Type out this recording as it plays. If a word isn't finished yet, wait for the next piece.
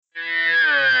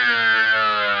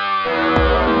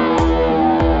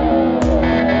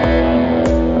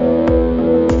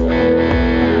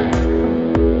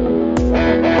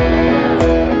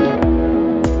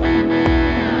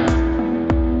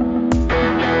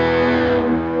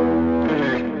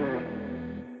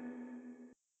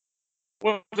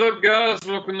What's up, guys?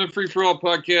 Welcome to the Free For All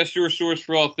Podcast, your source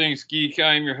for all things geek.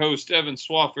 I am your host, Evan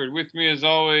Swafford. With me, as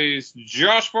always,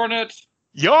 Josh Barnett.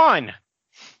 Yawn!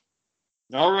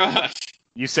 All right.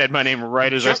 You said my name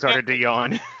right as I started to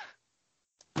yawn.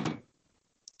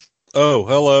 Oh,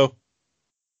 hello.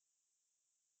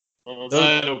 Well,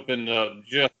 that opened up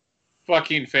just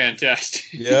fucking fantastic.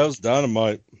 Yeah, it was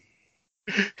dynamite.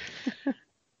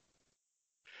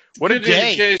 What a Good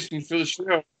day! indication for the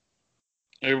show.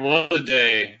 It was a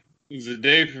day. It was a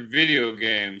day for video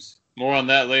games. More on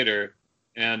that later.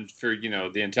 And for,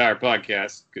 the entire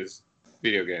podcast, because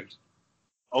video games.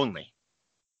 Only.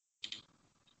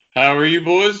 How are you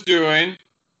boys doing?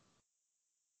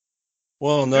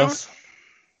 Well enough.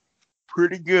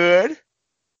 Pretty good.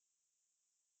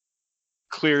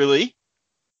 Clearly.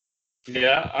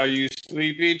 Yeah, are you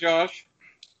sleepy, Josh?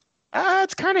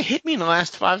 It's kind of hit me in the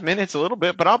last 5 minutes a little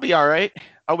bit, but I'll be all right.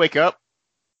 I'll wake up.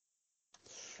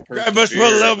 Grab much more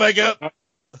low makeup.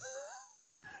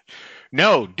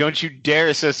 No, don't you dare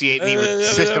associate me with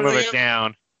System of a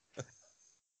Down.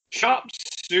 Chop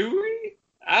Suey?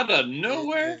 Out of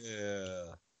nowhere?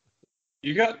 Yeah.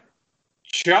 You got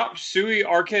Chop Suey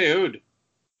RKO'd.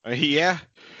 Yeah.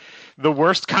 The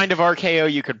worst kind of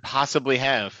RKO you could possibly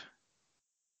have.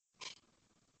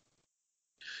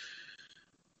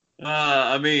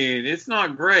 It's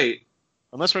not great.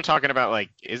 Unless we're talking about,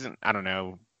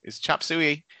 is Chop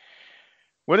Suey...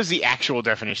 What is the actual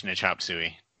definition of Chop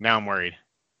Suey? Now I'm worried.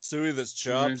 Suey that's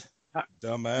chopped.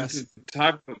 Dumbass.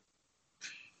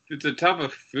 It's a type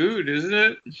of food, isn't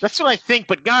it? That's what I think,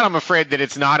 but God, I'm afraid that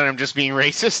it's not, and I'm just being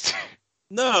racist.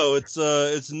 No,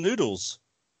 it's noodles.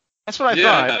 That's what I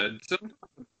thought.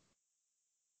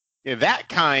 Yeah, that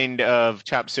kind of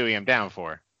Chop Suey I'm down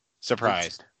for.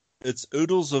 Surprised. It's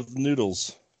oodles of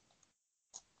noodles.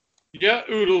 Yeah,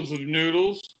 oodles of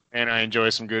noodles. And I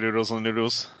enjoy some good oodles and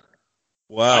noodles.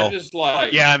 Wow. I just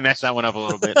like... Yeah, I messed that one up a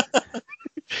little bit.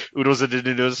 Oodles and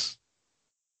noodles.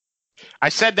 I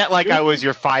said that like I was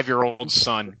your 5-year-old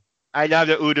son. I love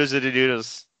the oodles and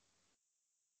noodles.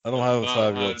 I don't have a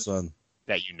 5-year-old son.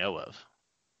 That you know of.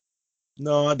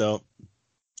 No, I don't.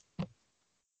 That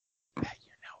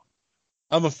you know.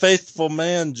 I'm a faithful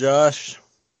man, Josh.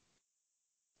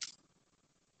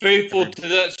 Faithful to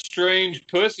that strange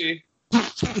pussy.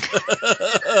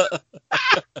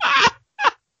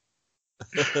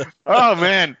 Oh,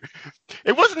 man.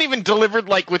 It wasn't even delivered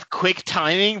with quick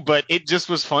timing, but it just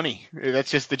was funny.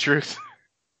 That's just the truth.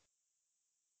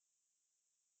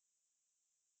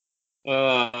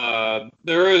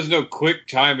 There is no quick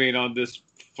timing on this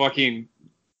fucking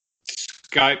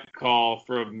Skype call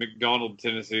from McDonald,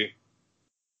 Tennessee.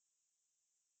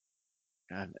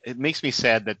 God, it makes me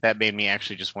sad that made me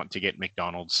actually just want to get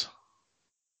McDonald's.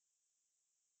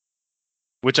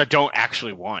 Which I don't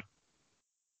actually want.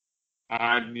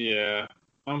 Yeah.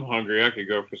 I'm hungry. I could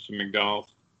go for some McDonald's.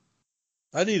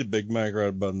 I need a Big Mac right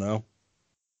about now.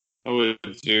 I would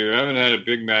too. I haven't had a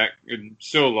Big Mac in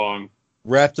so long.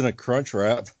 Wrapped in a Crunch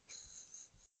Wrap.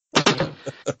 Oh,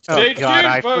 God,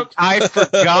 I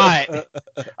forgot.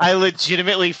 I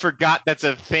legitimately forgot that's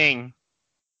a thing.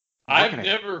 I've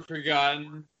never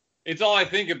forgotten. It's all I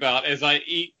think about. As I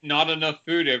eat not enough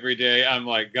food every day, I'm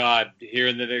like, God, here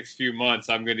in the next few months,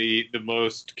 I'm going to eat the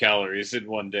most calories in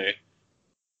one day.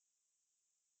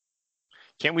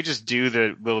 Can't we just do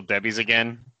the Little Debbie's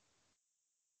again?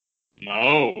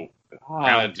 No.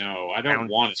 God, no. I don't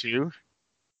want to.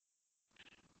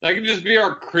 That can just be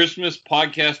our Christmas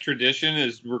podcast tradition,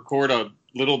 is record a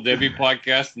Little Debbie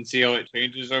podcast and see how it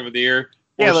changes over the year.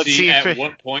 Yeah, let's see at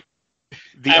what point.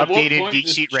 The updated Geek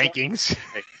Sheet rankings.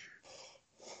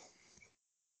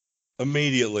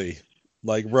 Immediately.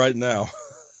 Like right now.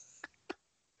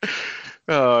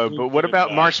 But what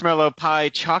about marshmallow pie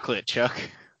chocolate, Chuck?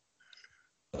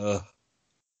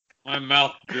 My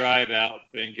mouth dried out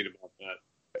thinking about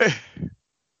that.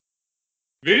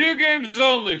 Video games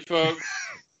only, folks.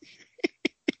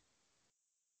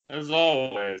 As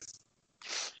always.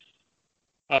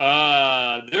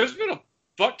 There's been a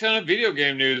fuck ton of video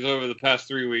game news over the past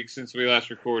 3 weeks since we last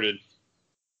recorded.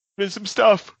 Been some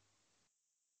stuff.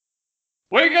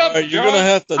 Wake up, John! You're going to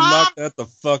have to knock that the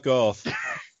fuck off.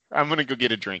 I'm going to go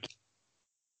get a drink.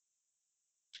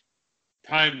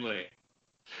 Timely.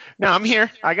 No, I'm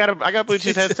here. I got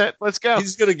Bluetooth headset. Let's go.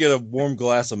 He's going to get a warm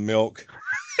glass of milk.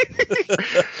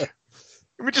 Let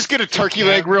me just get a turkey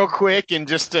leg real quick and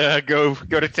just go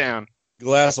to town.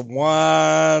 Glass of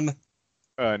wine.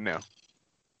 No.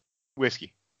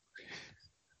 Whiskey.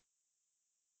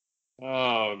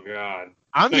 Oh, God.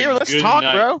 I'm here. Let's talk,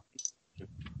 bro.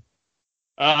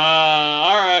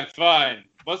 All right, fine.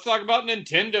 Let's talk about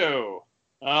Nintendo.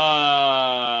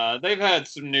 They've had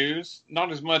some news,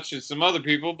 not as much as some other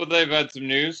people, but they've had some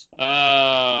news.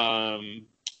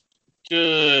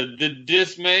 To the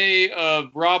dismay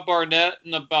of Rob Barnett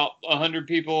and about 100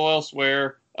 people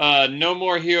elsewhere, No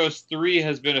More Heroes 3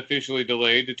 has been officially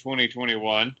delayed to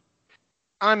 2021.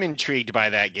 I'm intrigued by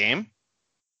that game.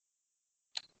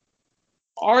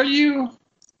 Are you?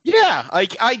 Yeah,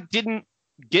 like I didn't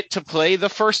get to play the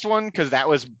first one because that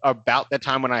was about the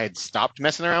time when I had stopped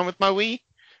messing around with my Wii.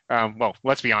 Well,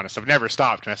 let's be honest, I've never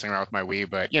stopped messing around with my Wii,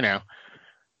 but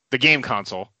the game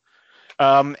console.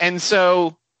 And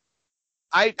so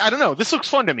I don't know. This looks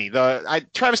fun to me.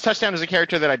 Travis Touchdown is a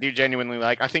character that I do genuinely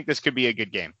like. I think this could be a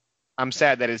good game. I'm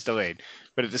sad that it's delayed,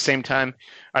 but at the same time,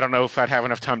 I don't know if I'd have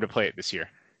enough time to play it this year.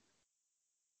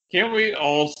 Can't we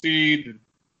all see,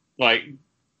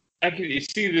 I can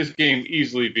see this game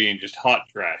easily being just hot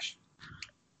trash.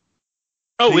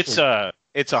 Oh, it's a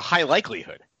high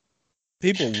likelihood.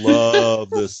 People love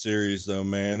this series, though,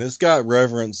 man. It's got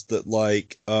reverence that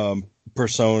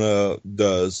Persona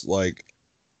does.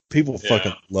 People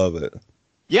fucking love it.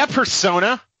 Yeah,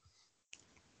 Persona.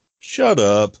 Shut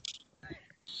up.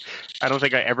 I don't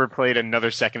think I ever played another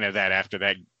second of that after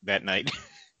that night.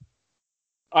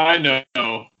 I know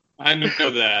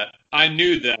that. I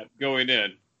knew that going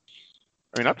in.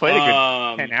 I mean, I played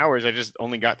a good 10 hours. I just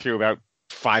only got through about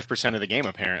 5% of the game,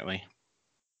 apparently.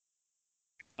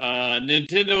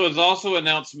 Nintendo has also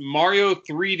announced Mario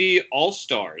 3D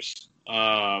All-Stars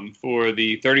for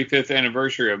the 35th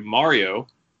anniversary of Mario.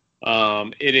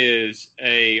 It is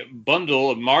a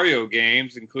bundle of Mario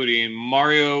games, including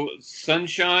Mario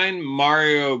Sunshine,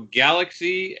 Mario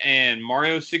Galaxy, and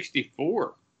Mario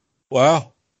 64.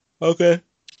 Wow. Okay.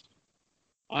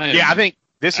 I think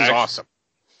this is awesome.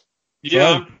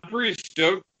 Yeah, I'm pretty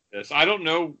stoked for this. I don't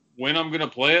know when I'm going to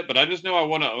play it, but I just know I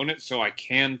want to own it so I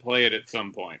can play it at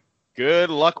some point. Good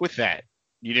luck with that.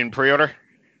 You didn't pre-order?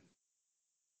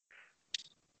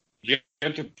 You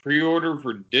have to pre-order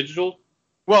for digital?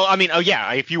 Well, I mean,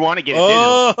 if you want to get it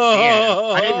digital.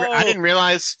 I didn't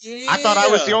realize. Yeah. I thought I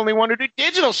was the only one who did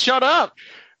digital. Shut up.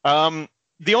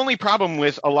 The only problem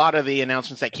with a lot of the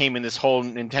announcements that came in this whole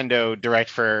Nintendo Direct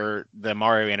for the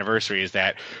Mario anniversary is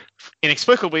that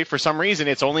inexplicably, for some reason,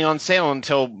 it's only on sale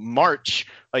until March.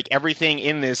 Everything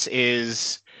in this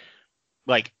is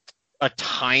a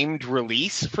timed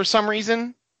release for some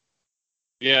reason.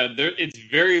 Yeah, it's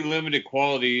very limited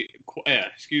quantities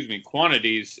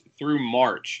through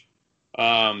March.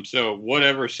 So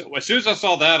whatever. So as soon as I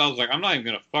saw that, I was like, I'm not even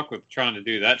gonna fuck with trying to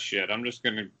do that shit. I'm just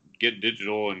gonna get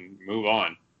digital and move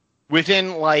on.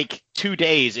 Within 2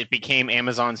 days, it became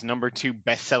Amazon's #2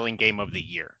 best-selling game of the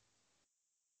year.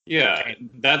 Yeah,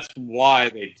 that's why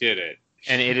they did it.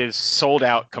 And it is sold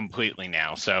out completely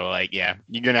now. So you're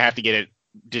gonna have to get it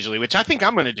digitally, which I think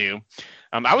I'm gonna do.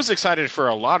 I was excited for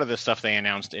a lot of the stuff they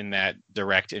announced in that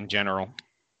Direct in general.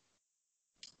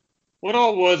 What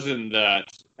all was in that?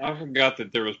 I forgot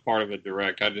that there was part of a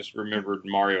Direct. I just remembered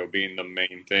Mario being the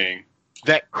main thing.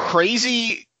 That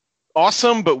crazy,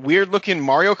 awesome, but weird-looking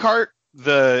Mario Kart,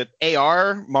 the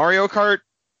AR Mario Kart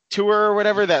Tour or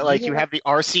whatever, that you have the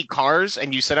RC cars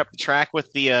and you set up the track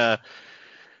with the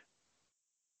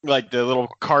the little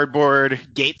cardboard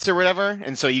gates or whatever,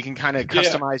 and so you can kind of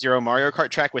customize your own Mario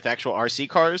Kart track with actual RC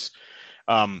cars.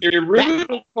 It really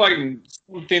looks like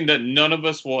something that none of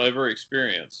us will ever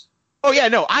experience. Oh yeah,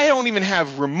 no, I don't even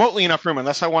have remotely enough room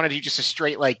unless I wanted to do just a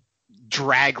straight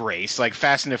drag race,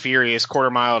 Fast and the Furious, quarter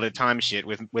mile at a time shit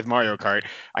with Mario Kart.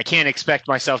 I can't expect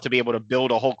myself to be able to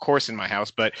build a whole course in my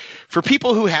house, but for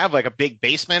people who have a big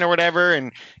basement or whatever,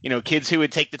 and kids who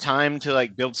would take the time to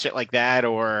build shit like that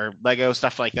or Lego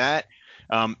stuff like that,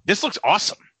 this looks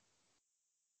awesome.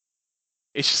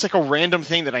 It's just a random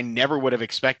thing that I never would have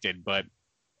expected, but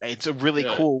it's a really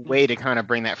cool way to kind of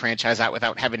bring that franchise out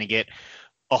without having to get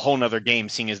a whole nother game,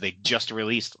 seeing as they just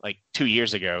released 2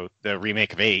 years ago the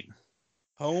remake of 8.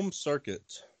 Home Circuit.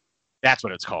 That's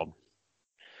what it's called.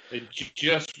 They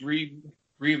just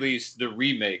released the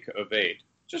remake of 8.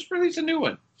 Just release a new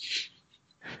one.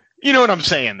 You know what I'm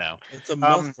saying, though. It's a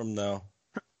month from now.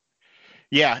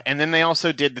 Yeah, and then they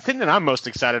also did the thing that I'm most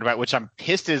excited about, which I'm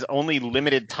pissed is only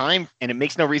limited time, and it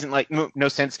makes no reason, no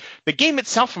sense. The game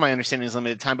itself, from my understanding, is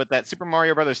limited time, but that Super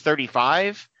Mario Brothers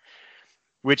 35,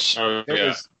 which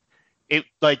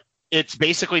it's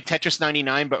basically Tetris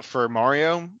 99, but for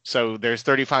Mario. So there's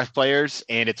 35 players,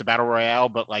 and it's a battle royale.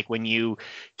 But when you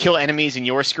kill enemies in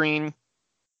your screen,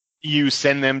 you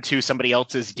send them to somebody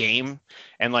else's game.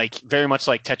 And very much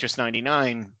like Tetris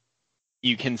 99,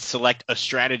 you can select a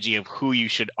strategy of who you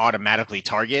should automatically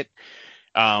target.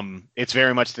 It's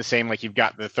very much the same. Like you've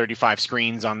got the 35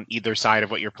 screens on either side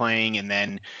of what you're playing, and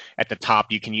then at the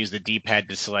top you can use the D-pad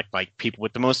to select like people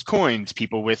with the most coins,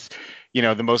 people with,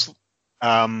 the most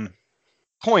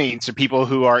points, or people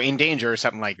who are in danger or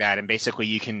something like that. And basically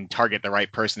you can target the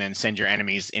right person and send your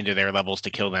enemies into their levels to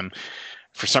kill them.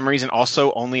 For some reason,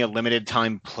 also only a limited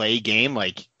time play game.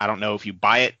 Like, I don't know if you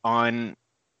buy it on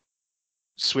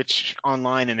Switch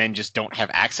Online and then just don't have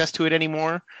access to it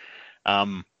anymore.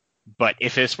 But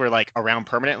if this were like around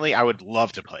permanently, I would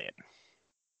love to play it.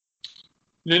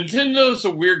 Nintendo's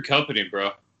a weird company,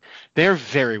 bro. They're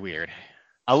very weird.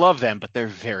 I love them, but they're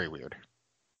very weird.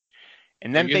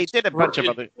 And then they did a bunch of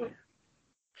other...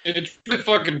 It's really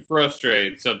fucking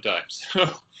frustrating sometimes.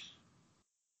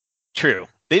 True.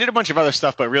 They did a bunch of other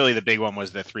stuff, but really the big one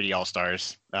was the 3D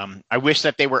All-Stars. I wish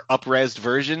that they were up-resed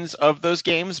versions of those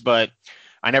games, but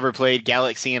I never played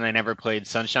Galaxy and I never played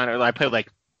Sunshine. I played like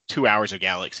 2 hours of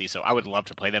Galaxy, so I would love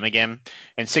to play them again.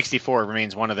 And 64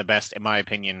 remains one of the best, in my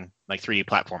opinion, like 3D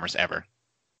platformers ever.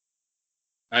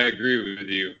 I agree with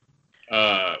you.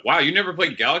 Wow, you never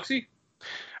played Galaxy?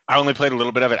 I only played a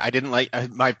little bit of it. I didn't like...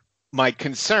 My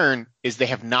concern is they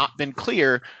have not been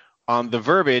clear on the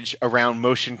verbiage around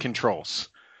motion controls.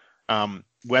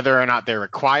 Whether or not they're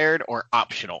required or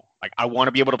optional. Like, I want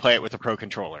to be able to play it with a pro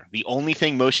controller. The only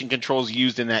thing motion controls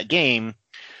used in that game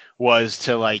was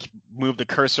to like move the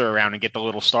cursor around and get the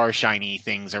little star shiny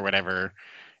things or whatever.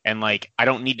 And like, I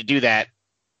don't need to do that.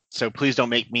 So please don't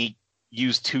make me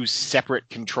use two separate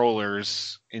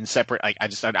controllers in separate. Like, I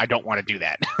don't want to do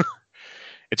that.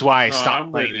 It's why I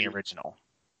stopped playing the original.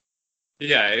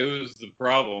 Yeah, it was the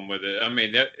problem with it. I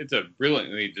mean, it's a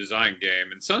brilliantly designed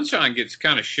game, and Sunshine gets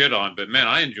kind of shit on, but man,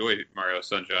 I enjoyed Mario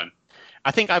Sunshine. I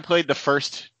think I played the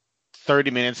first 30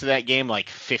 minutes of that game like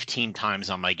 15 times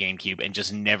on my GameCube and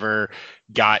just never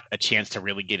got a chance to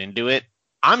really get into it.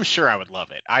 I'm sure I would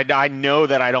love it. I know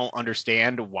that I don't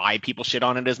understand why people shit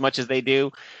on it as much as they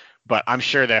do, but I'm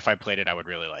sure that if I played it, I would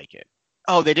really like it.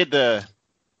 Oh, they did the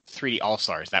 3D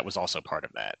All-Stars. That was also part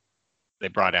of that. They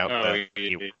brought out the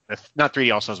not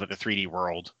 3D All-Stars, but the 3D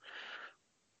World,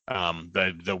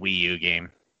 the Wii U game.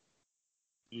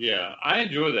 Yeah, I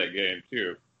enjoy that game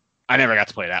too. I never got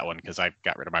to play that one because I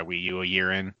got rid of my Wii U a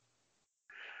year in.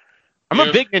 I'm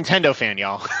a big Nintendo fan,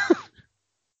 y'all.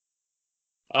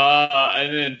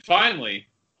 And then finally,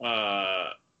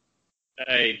 a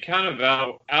kind of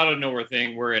out of nowhere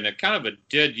thing. We're in a kind of a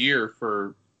dead year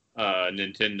for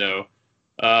Nintendo.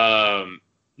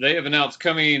 They have announced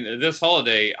coming this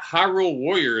holiday Hyrule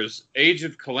Warriors Age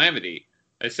of Calamity,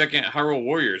 a second Hyrule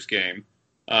Warriors game,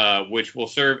 which will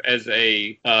serve as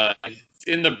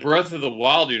in the Breath of the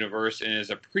Wild universe and is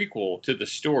a prequel to the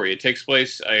story. It takes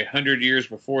place 100 years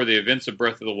before the events of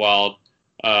Breath of the Wild,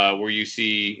 where you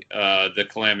see the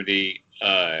Calamity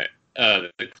Ganon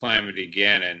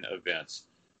events.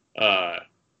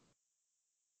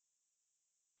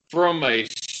 From a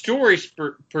story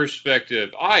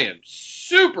perspective, I am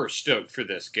super stoked for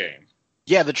this game.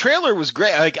 Yeah, the trailer was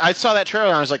great. Like, I saw that trailer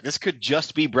and I was like, this could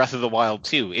just be Breath of the Wild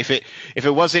 2. If it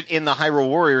wasn't in the Hyrule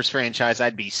Warriors franchise,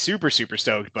 I'd be super, super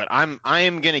stoked. But I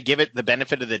am going to give it the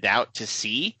benefit of the doubt to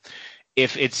see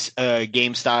if it's a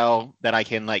game style that I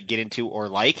can like get into or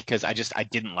like, because I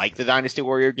didn't like the Dynasty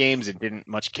Warrior games and didn't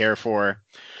much care for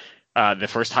the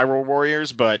first Hyrule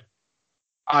Warriors, but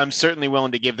I'm certainly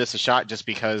willing to give this a shot just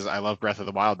because I love Breath of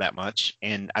the Wild that much,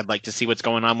 and I'd like to see what's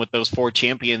going on with those 4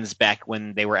 champions back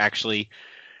when they were actually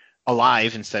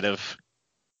alive instead of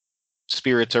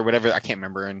spirits or whatever. I can't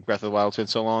remember in Breath of the Wild. It's been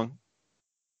so long.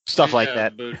 Stuff like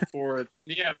that.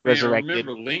 Resurrected.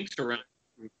 Remember Link's around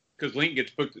because Link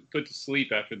gets put to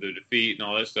sleep after the defeat and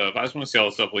all that stuff. I just want to see all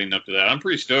the stuff leading up to that. I'm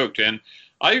pretty stoked, and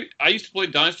I used to play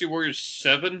Dynasty Warriors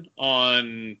 7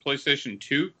 on PlayStation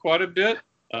 2 quite a bit.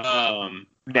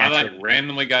 I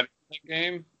randomly got into that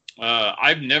game.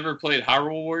 I've never played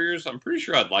Hyrule Warriors. I'm pretty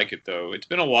sure I'd like it though. It's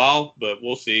been a while, but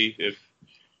we'll see if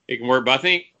it can work. But I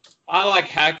think I like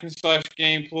hack and slash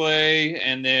gameplay,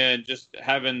 and then just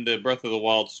having the Breath of the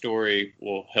Wild story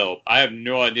will help. I have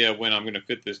no idea when I'm going to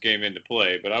fit this game into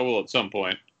play, but I will at some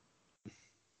point.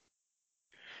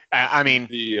 I mean,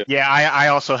 I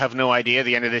also have no idea.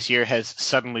 The end of this year has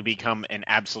suddenly become an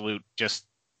absolute just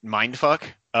mindfuck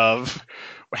of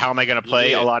how am I going to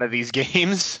play a lot of these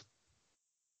games.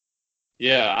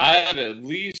 Yeah, I have at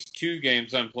least 2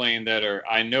 games I'm playing that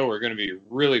I know are going to be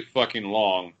really fucking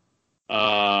long,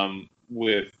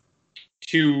 with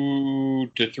 2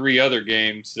 to 3 other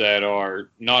games that are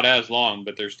not as long,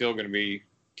 but they're still going to be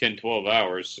 10, 12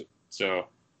 hours. So,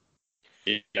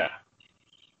 yeah.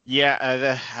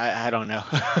 Yeah, I don't know.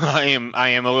 I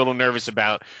am a little nervous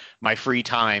about my free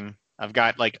time I've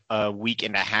got like a week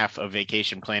and a half of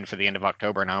vacation planned for the end of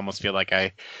October, and I almost feel like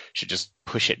I should just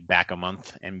push it back a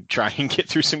month and try and get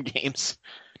through some games.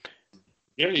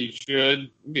 Yeah, you should.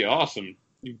 It'd be awesome.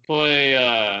 You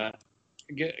play,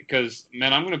 because,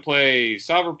 man, I'm going to play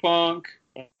Cyberpunk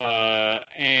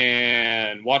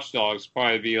and Watch Dogs,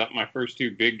 probably be like my first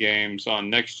two big games on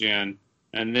next gen.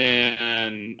 And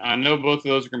then I know both of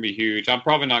those are going to be huge. I'm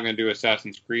probably not going to do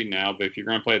Assassin's Creed now, but if you're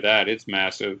going to play that, it's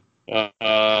massive.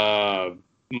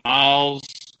 Miles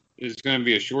is going to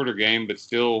be a shorter game, but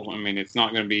still, I mean, it's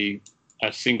not going to be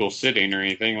a single sitting or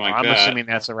anything like I'm that. assuming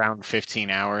that's around 15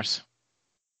 hours.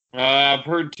 I've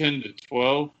heard 10 to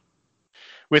 12.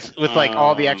 With like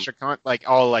all the extra like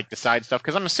all like the side stuff,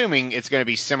 because I'm assuming it's going to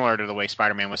be similar to the way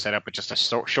Spider-Man was set up, but just a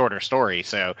shorter story.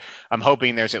 So I'm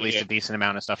hoping there's at least a decent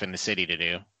amount of stuff in the city to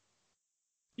do.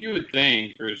 You would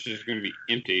think, or it's just going to be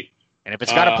empty. And if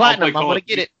it's got a platinum, I'm going to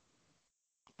get it.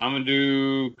 I'm going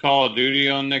to do Call of Duty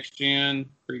on next gen.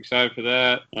 Pretty excited for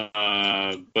that.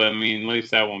 But I mean, at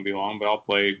least that won't be long. But I'll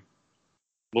play a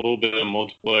little bit of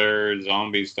multiplayer,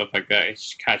 zombies, stuff like that.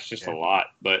 It's just a lot,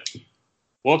 but.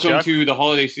 Welcome Chuck? to the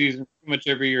holiday season pretty much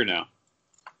every year now.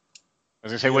 I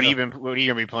was gonna say, what are you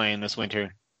gonna be playing this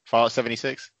winter? Fallout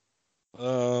 76?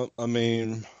 I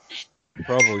mean,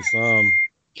 probably some.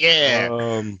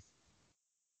 Yeah.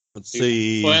 Let's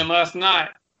see. Playing last night.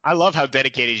 I love how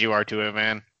dedicated you are to it,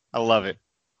 man. I love it.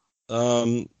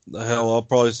 Hell, I'll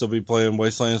probably still be playing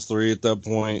Wastelands 3 at that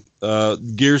point.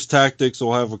 Gears Tactics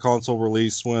will have a console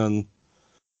release when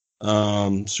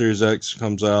Series X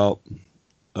comes out.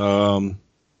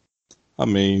 I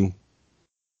mean,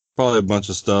 probably a bunch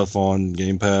of stuff on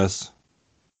Game Pass.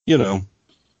 You know,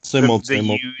 same old.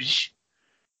 The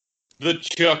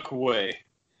Chuck way.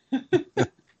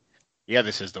 Yeah,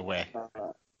 this is the way.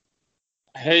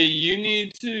 Hey, you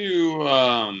need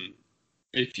to,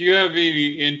 if you have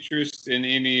any interest in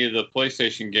any of the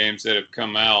PlayStation games that have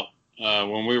come out,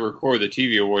 when we record the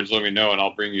TV awards, let me know and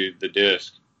I'll bring you the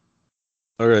disc.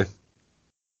 Okay.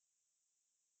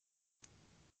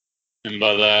 And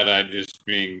by that, I just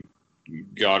mean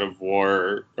God of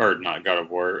War, or not God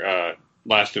of War,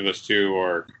 Last of Us 2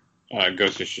 or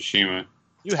Ghost of Tsushima.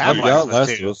 You have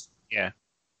Last of Us. Yeah.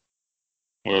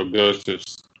 Well, Ghost of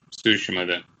Tsushima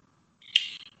then.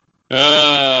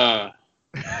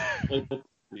 Let's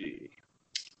see.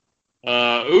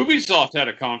 Ubisoft had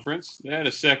a conference. They had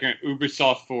a second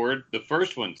Ubisoft Forward. The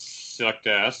first one sucked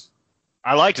ass.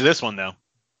 I liked this one, though.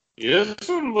 Yeah, this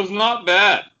one was not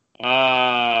bad.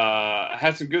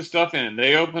 Had some good stuff in it.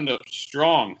 They opened up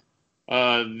strong.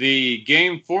 The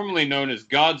game formerly known as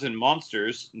Gods and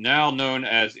Monsters, now known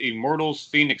as Immortals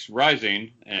Phoenix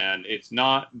Rising, and it's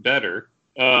not better.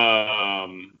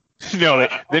 No,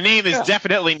 the name is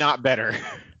definitely not better.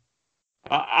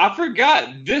 I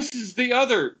forgot. This is the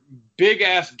other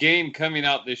big-ass game coming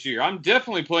out this year. I'm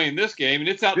definitely playing this game, and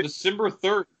it's out December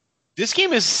 3rd. This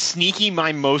game is sneaky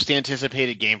my most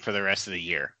anticipated game for the rest of the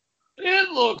year.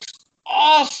 It looks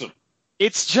awesome.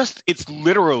 It's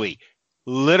literally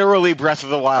Breath of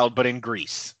the Wild, but in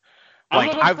Greece.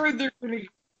 I'm afraid they're going to get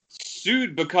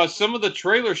sued because some of the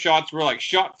trailer shots were like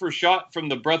shot for shot from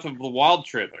the Breath of the Wild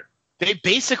trailer. They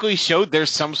basically showed there's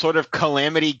some sort of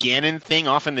Calamity Ganon thing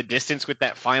off in the distance with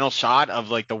that final shot of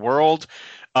like the world.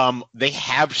 They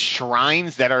have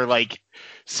shrines that are like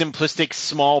simplistic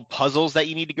small puzzles that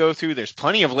you need to go through. There's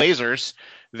plenty of lasers.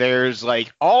 There's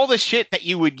like all the shit that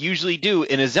you would usually do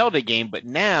in a Zelda game, but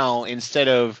now instead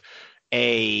of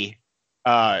a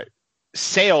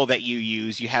sail that you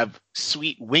use, you have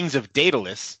sweet wings of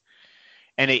Daedalus,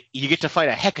 and you get to fight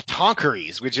a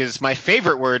Hecatoncheires, which is my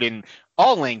favorite word in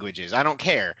all languages. I don't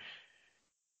care.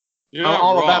 You're I'm not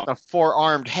all wrong. about the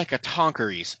four-armed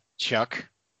Hecatoncheires, Chuck.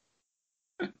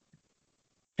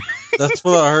 That's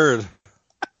what I heard.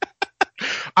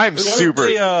 I'm It's super.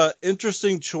 a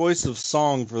interesting choice of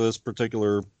song for this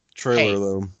particular trailer,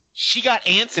 though. She got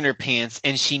ants in her pants,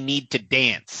 and she need to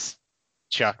dance,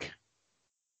 Chuck.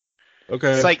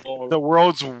 Okay. It's like the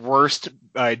world's worst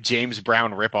James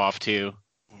Brown ripoff, too.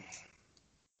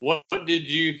 What did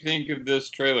you think of this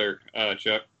trailer,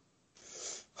 Chuck?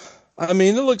 I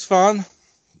mean, it looks fine.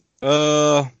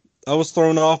 I was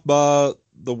thrown off by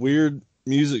the weird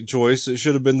music choice. It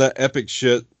should have been that epic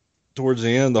shit towards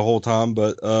the end the whole time,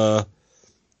 but I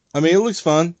mean, it looks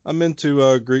fun. I'm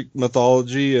into Greek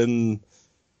mythology and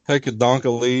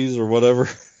Hecadonkles or whatever.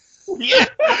 Yeah,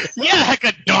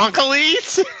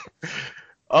 Hecadonkles.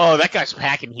 Oh, that guy's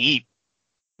packing heat.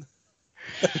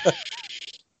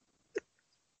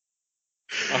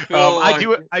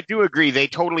 I do agree. They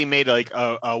totally made like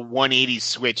a 180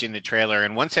 switch in the trailer,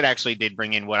 and once it actually did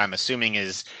bring in what I'm assuming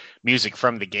is music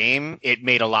from the game, it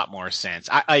made a lot more sense.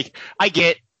 I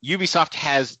get Ubisoft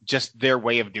has just their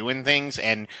way of doing things,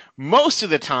 and most of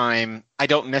the time I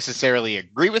don't necessarily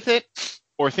agree with it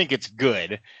or think it's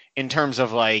good in terms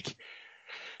of like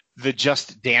the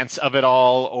Just Dance of it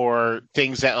all, or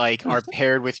things that like are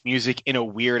paired with music in a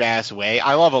weird ass way.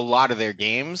 I love a lot of their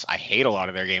games. I hate a lot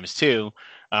of their games too.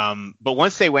 But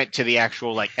once they went to the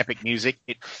actual like epic music,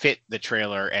 it fit the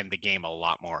trailer and the game a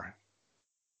lot more.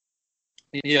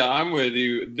 Yeah, I'm with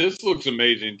you. This looks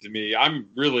amazing to me. I'm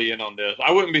really in on this.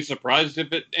 I wouldn't be surprised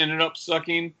if it ended up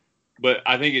sucking, but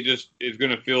I think it just is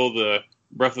going to fill the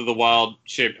Breath of the Wild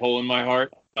shaped hole in my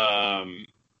heart. I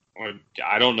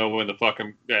don't know when the fuck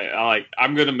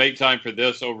I'm going to make time for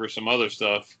this over some other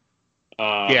stuff.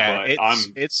 Yeah,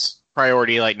 it's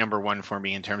priority like number one for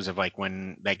me in terms of like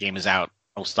when that game is out.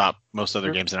 I'll stop most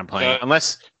other games that I'm playing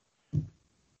unless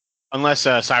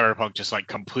Cyberpunk just like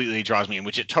completely draws me in,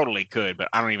 which it totally could, but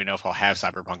I don't even know if I'll have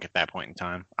Cyberpunk at that point in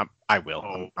time. I will.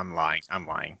 Oh. I'm lying.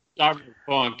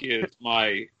 Cyberpunk is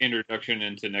my introduction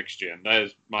into next gen. That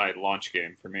is my launch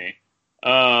game for me.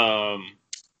 The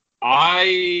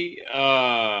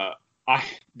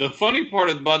funny part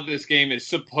about this game is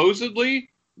supposedly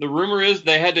the rumor is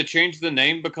they had to change the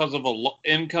name because of a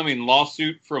incoming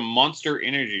lawsuit from Monster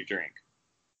Energy Drink.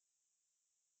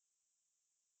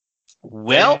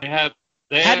 Well,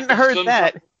 they hadn't heard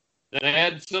that. They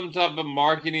had some type of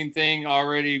marketing thing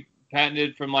already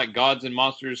patented from like Gods and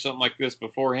Monsters or something like this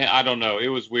beforehand. I don't know. It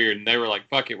was weird. And they were like,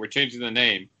 fuck it, we're changing the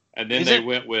name. And then they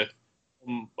went with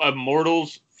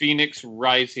Immortals Phoenix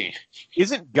Rising.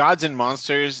 Isn't Gods and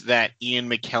Monsters that Ian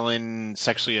McKellen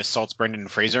sexually assaults Brendan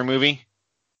Fraser movie?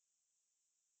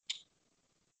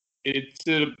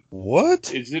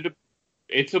 What?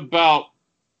 It's about...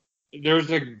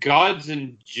 There's a Gods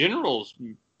and Generals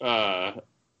thing. Are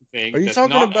you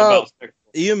talking about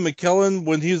Ian McKellen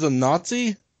when he was a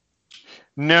Nazi?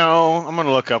 No, I'm going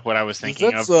to look up what I was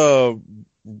thinking of. That's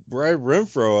Brad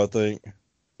Renfro, I think.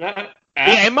 Yeah,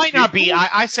 it might not be.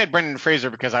 I said Brendan Fraser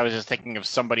because I was just thinking of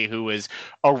somebody who was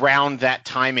around that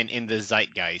time and in the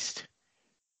zeitgeist.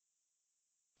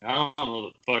 I don't know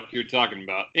what the fuck you're talking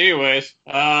about. Anyways,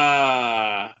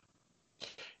 after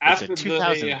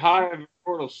the High of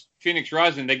Immortals Phoenix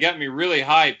Rising, they got me really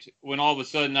hyped when all of a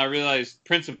sudden I realized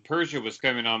Prince of Persia was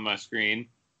coming on my screen.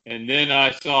 And then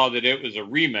I saw that it was a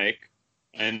remake.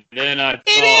 And then It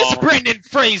is Brendan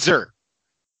Fraser!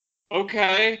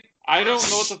 Okay. I don't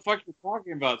know what the fuck you're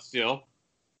talking about still.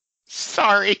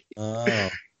 Sorry. Oh.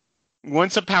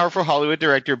 Once a powerful Hollywood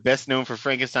director, best known for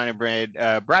Frankenstein and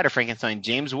Bride of Frankenstein,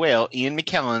 James Whale, Ian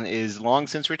McKellen is long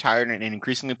since retired and in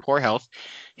increasingly poor health.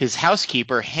 His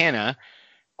housekeeper, Hannah,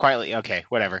 quietly... Okay,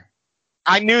 whatever.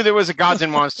 I knew there was a Gods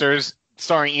and Monsters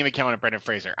starring Ian McKellen and Brendan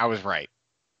Fraser. I was right.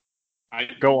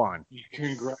 Go on.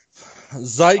 Congrats.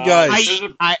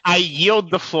 Zeitgeist. I yield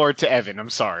the floor to Evan.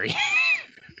 I'm sorry.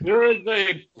 There is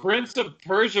a Prince of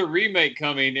Persia remake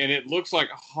coming, and it looks like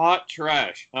hot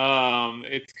trash.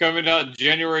 It's coming out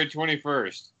January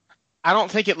 21st. I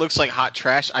don't think it looks like hot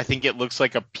trash. I think it looks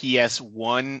like a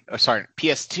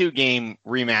PS2 game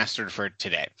remastered for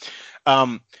today.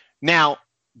 Now,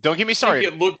 don't get me started.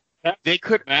 It looked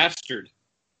mastered.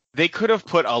 They could have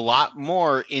put a lot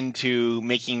more into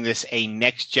making this a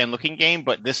next-gen looking game,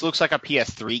 but this looks like a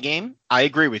PS3 game. I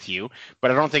agree with you,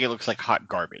 but I don't think it looks like hot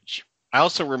garbage. I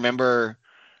also remember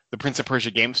the Prince of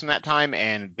Persia games from that time,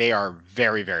 and they are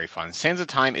very, very fun. Sands of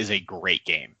Time is a great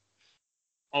game.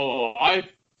 Oh, I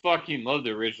fucking love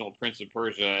the original Prince of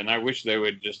Persia, and I wish they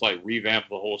would just like revamp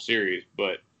the whole series,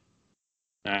 but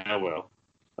well.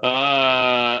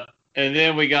 And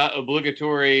then we got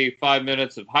obligatory 5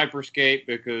 minutes of Hyperscape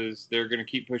because they're going to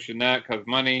keep pushing that because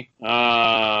money.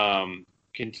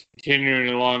 Continuing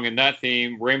along in that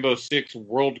theme, Rainbow Six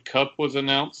World Cup was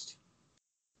announced.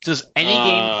 Does any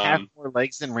game have more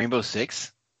legs than Rainbow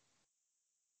Six?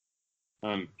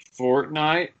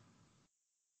 Fortnite.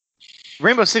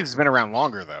 Rainbow Six has been around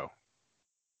longer, though.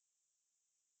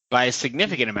 By a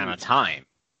significant amount of time.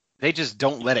 They just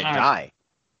don't let it die.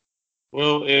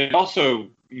 Well, it also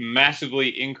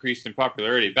massively increased in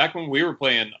popularity. Back when we were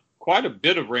playing quite a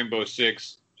bit of Rainbow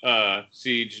Six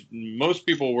Siege, most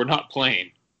people were not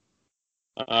playing.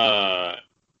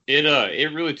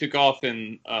 It really took off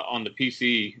on the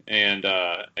PC and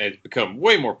it's become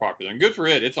way more popular. And good for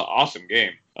it. It's an awesome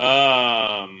game.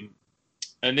 And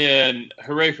then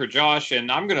hooray for Josh.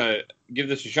 And I'm going to give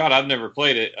this a shot. I've never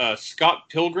played it. Scott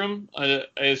Pilgrim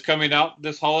is coming out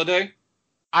this holiday.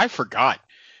 I forgot.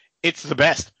 It's the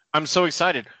best. I'm so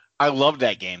excited. I love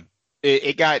that game.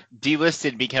 It got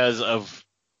delisted because of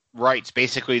rights.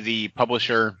 Basically, the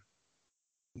publisher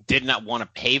did not want to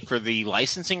pay for the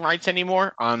licensing rights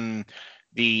anymore on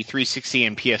the 360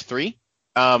 and PS3.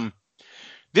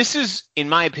 This is, in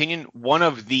my opinion, one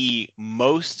of the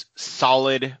most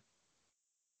solid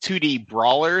 2D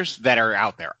brawlers that are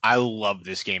out there. I love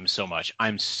this game so much.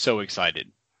 I'm so excited.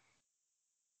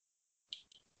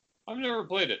 I've never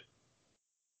played it.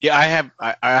 Yeah, I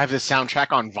have the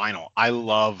soundtrack on vinyl. I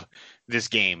love this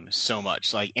game so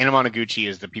much. Like, Anamanaguchi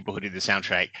is the people who did the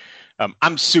soundtrack.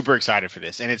 I'm super excited for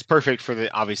this, and it's perfect for the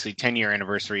obviously 10-year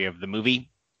anniversary of the movie.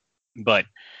 But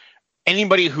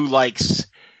anybody who likes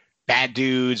Bad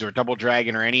Dudes or Double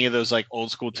Dragon or any of those like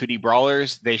old school 2D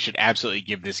brawlers, they should absolutely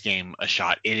give this game a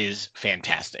shot. It is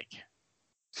fantastic.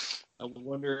 I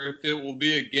wonder if it will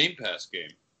be a Game Pass game.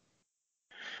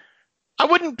 I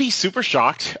wouldn't be super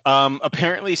shocked.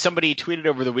 Apparently somebody tweeted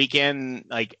over the weekend,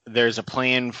 like, there's a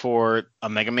plan for a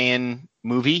Mega Man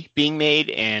movie being made,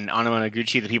 and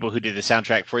Anamanaguchi, the people who did the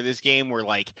soundtrack for this game, were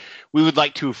like, we would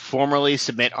like to formally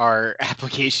submit our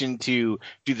application to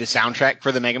do the soundtrack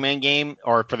for the Mega Man game,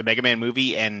 or for the Mega Man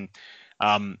movie, and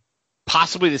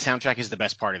possibly the soundtrack is the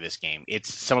best part of this game.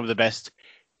 It's some of the best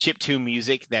chiptune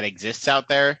music that exists out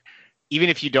there. Even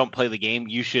if you don't play the game,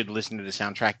 you should listen to the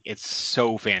soundtrack. It's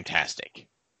so fantastic.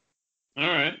 All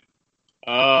right.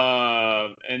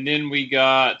 And then we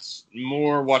got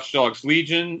more Watch Dogs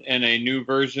Legion and a new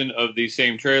version of the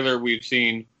same trailer we've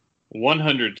seen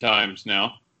 100 times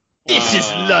now. This is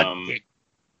London.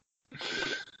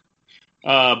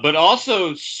 But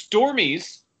also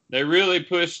Stormies. They really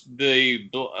pushed the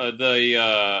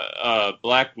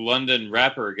Black London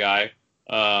rapper guy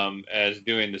as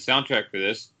doing the soundtrack for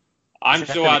this. I'm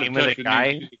so out of touch with the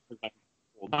guy.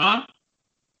 Huh?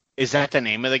 Is that the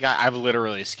name of the guy? I've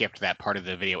literally skipped that part of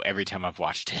the video every time I've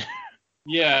watched it.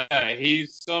 Yeah,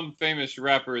 he's some famous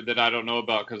rapper that I don't know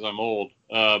about because I'm old.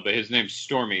 But his name's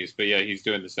Stormies. But yeah, he's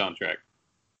doing the soundtrack.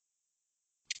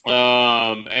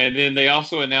 And then they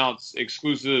also announced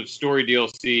exclusive story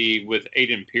DLC with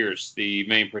Aiden Pierce, the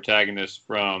main protagonist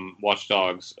from Watch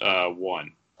Dogs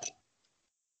 1.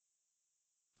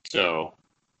 So,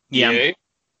 yeah. Yay.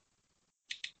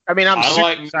 I mean, I'm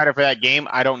super excited for that game.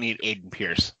 I don't need Aiden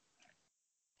Pierce.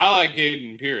 I like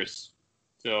Aiden Pierce,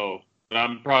 but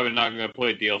I'm probably not going to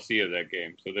play DLC of that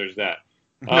game. So there's that.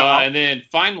 No. And then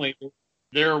finally,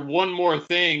 one more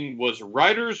thing was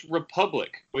Riders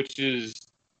Republic, which is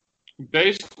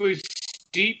basically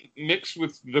Steep mixed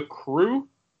with The Crew.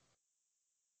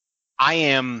 I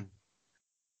am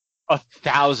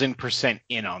 1,000%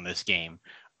 in on this game.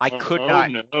 I could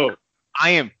not. No. I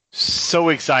am so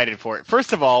excited for it.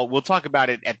 First of all, we'll talk about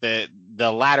it at the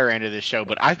latter end of the show,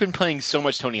 but I've been playing so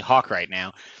much Tony Hawk right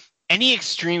now. Any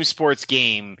extreme sports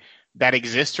game that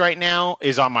exists right now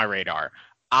is on my radar.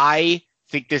 I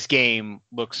think this game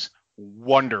looks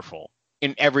wonderful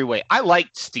in every way. I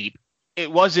liked Steep.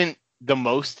 It wasn't the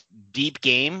most deep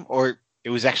game, or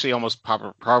it was actually almost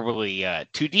probably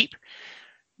too deep.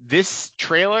 This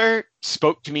trailer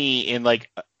spoke to me in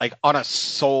like on a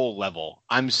soul level.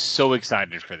 I'm so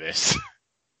excited for this.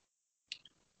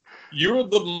 You're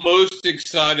the most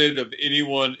excited of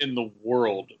anyone in the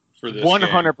world for this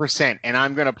 100%, game. And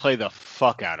I'm gonna play the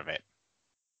fuck out of it.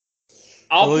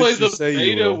 I'll play the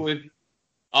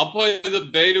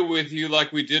beta with you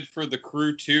like we did for The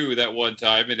Crew 2 that one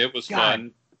time, and it was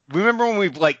fun. Remember when we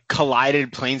like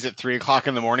collided planes at 3:00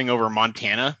 in the morning over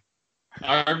Montana?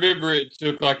 I remember it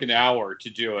took like an hour to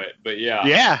do it, but yeah.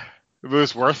 Yeah, it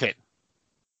was worth it.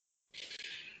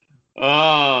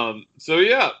 So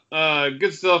yeah,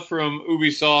 good stuff from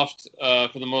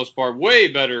Ubisoft for the most part. Way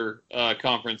better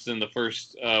conference than the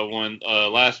first one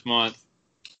last month.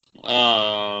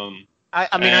 I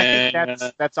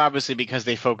think that's obviously because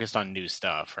they focused on new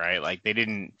stuff, right? Like they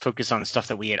didn't focus on stuff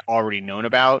that we had already known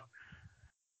about,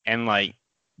 and like.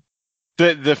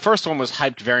 The first one was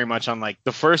hyped very much on like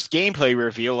the first gameplay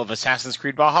reveal of Assassin's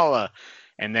Creed Valhalla,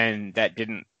 and then that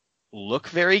didn't look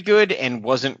very good and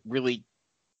wasn't really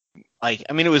like,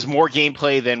 I mean, it was more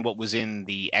gameplay than what was in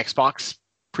the Xbox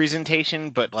presentation,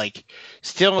 but like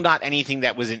still not anything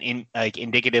that was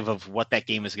indicative of what that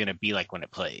game is going to be like when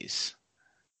it plays.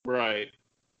 Right.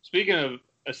 Speaking of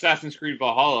Assassin's Creed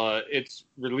Valhalla, its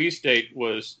release date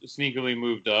was sneakily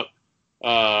moved up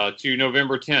to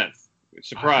November 10th.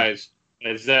 Surprise.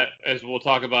 As we'll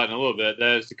talk about in a little bit,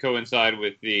 that is to coincide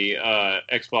with the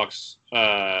Xbox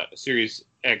Series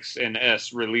X and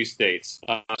S release dates.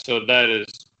 So that is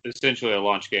essentially a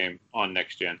launch game on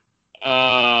next gen.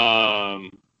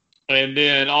 And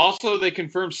then also they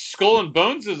confirmed Skull and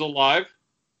Bones is alive.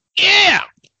 Yeah.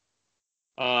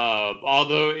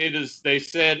 Although they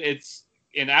said it's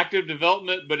in active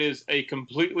development, but is a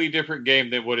completely different game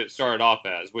than what it started off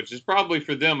as, which is probably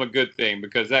for them a good thing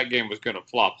because that game was going to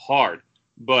flop hard.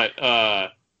 But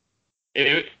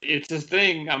it's a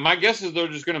thing. My guess is they're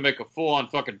just going to make a full-on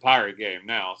fucking pirate game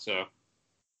now. So,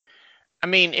 I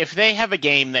mean, if they have a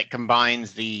game that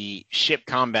combines the ship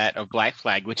combat of Black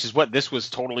Flag, which is what this was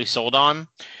totally sold on,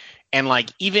 and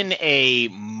like even a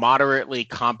moderately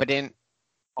competent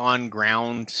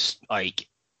on-ground like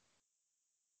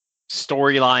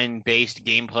storyline-based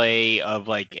gameplay of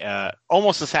like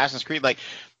almost Assassin's Creed, like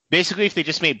basically if they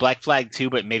just made Black Flag 2,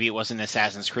 but maybe it wasn't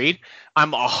Assassin's Creed,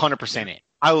 I'm 100% in.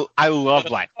 I love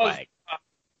Black Flag.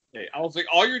 I was like,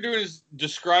 all you're doing is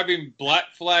describing Black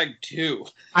Flag 2.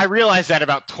 I realized that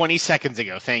about 20 seconds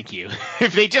ago. Thank you.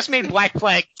 If they just made Black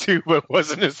Flag 2 but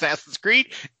wasn't Assassin's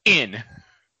Creed, in.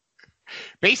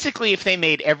 Basically, if they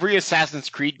made every Assassin's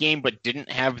Creed game but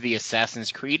didn't have the Assassin's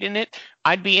Creed in it,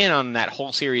 I'd be in on that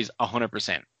whole series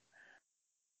 100%.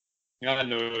 I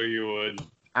know you would.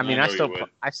 I mean, I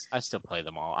still play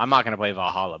them all. I'm not going to play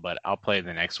Valhalla, but I'll play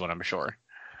the next one, I'm sure.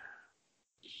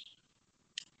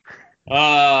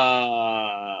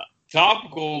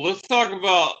 Topical. Let's talk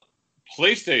about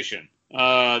PlayStation.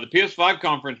 The PS5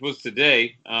 conference was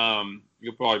today.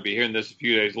 You'll probably be hearing this a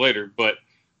few days later, but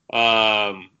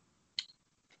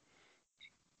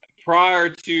prior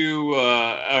to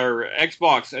or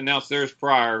Xbox announced theirs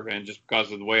prior, and just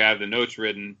because of the way I have the notes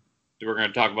written, we're going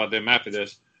to talk about them after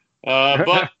this.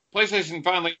 But PlayStation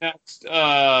finally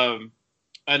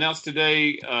announced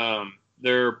today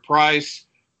their price,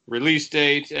 release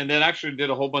date, and then actually did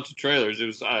a whole bunch of trailers. It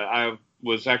was I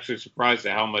was actually surprised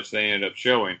at how much they ended up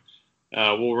showing.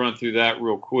 We'll run through that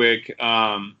real quick.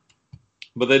 But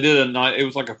they did it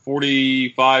was like a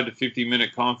 45 to 50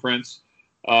 minute conference.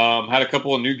 Had a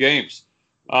couple of new games.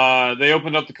 They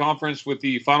opened up the conference with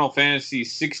the Final Fantasy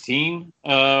 16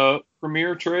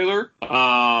 premiere trailer.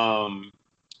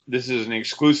 This is an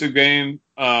exclusive game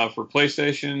for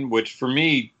PlayStation, which for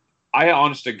me, I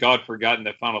honest to God forgotten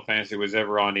that Final Fantasy was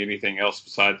ever on anything else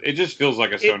besides. It just feels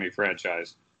like a Sony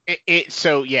franchise. It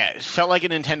felt like a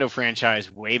Nintendo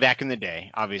franchise way back in the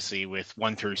day, obviously with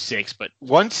 1 through 6. But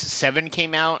once 7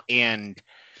 came out, and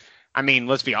I mean,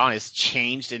 let's be honest,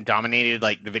 changed and dominated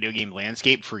like the video game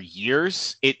landscape for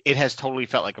years, it has totally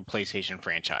felt like a PlayStation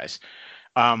franchise.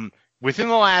 Within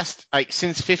the last, like,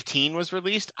 since 15 was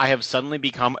released, I have suddenly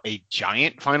become a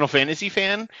giant Final Fantasy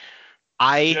fan.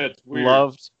 I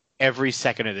loved every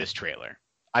second of this trailer.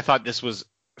 I thought this was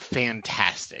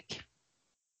fantastic.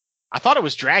 I thought it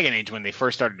was Dragon Age when they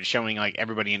first started showing like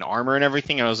everybody in armor and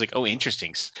everything. And I was like, oh,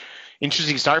 interesting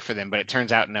start for them. But it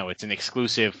turns out, no, it's an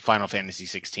exclusive Final Fantasy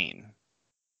 16.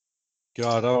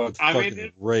 God, I would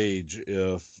fucking rage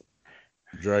if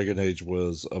Dragon Age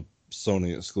was a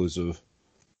Sony exclusive.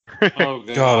 Oh,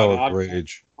 God, I would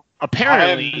rage.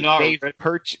 Apparently, they've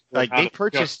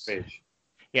purchased.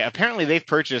 Yeah, apparently they've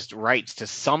purchased rights to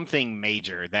something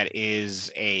major that is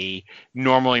a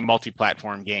normally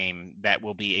multi-platform game that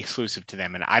will be exclusive to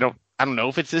them. And I don't know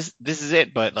if it's this is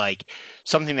it, but like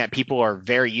something that people are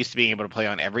very used to being able to play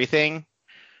on everything.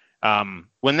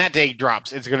 When that day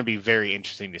drops, it's going to be very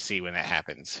interesting to see when that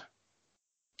happens.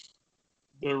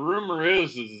 The rumor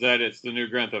is that it's the new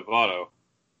Grand Theft Auto,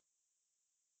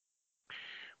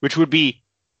 which would be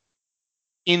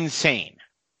insane.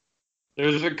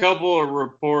 There's a couple of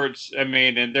reports, I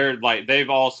mean, and they've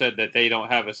all said that they don't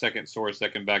have a second source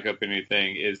that can back up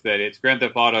anything, is that it's Grand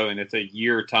Theft Auto and it's a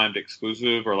year timed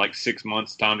exclusive or like 6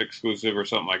 months timed exclusive or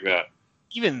something like that.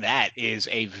 Even that is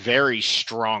a very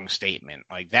strong statement.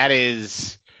 Like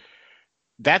that's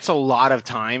a lot of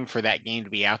time for that game to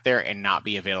be out there and not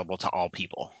be available to all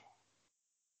people.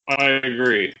 I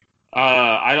agree.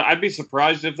 I'd be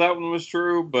surprised if that one was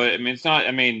true, but I mean, it's not.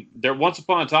 I mean, once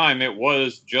upon a time it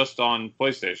was just on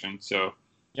PlayStation. So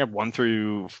yeah, 1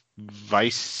 through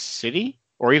Vice City,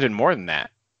 or even more than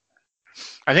that.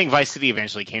 I think Vice City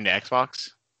eventually came to Xbox.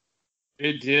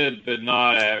 It did, but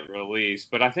not at release.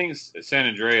 But I think San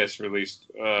Andreas released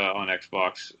on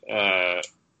Xbox that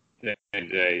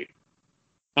day.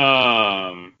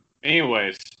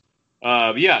 Anyways,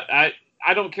 yeah,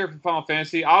 I don't care for Final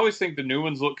Fantasy. I always think the new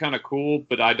ones look kind of cool,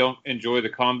 but I don't enjoy the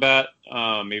combat.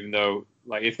 Even though,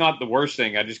 like, it's not the worst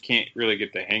thing, I just can't really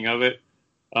get the hang of it.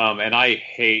 And I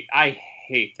hate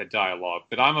the dialogue.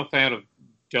 But I'm a fan of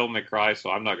Devil May Cry, so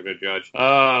I'm not going to judge.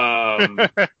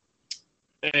 But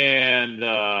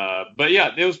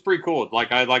yeah, it was pretty cool.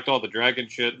 Like, I liked all the dragon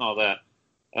shit and all that.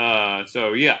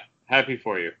 So yeah, happy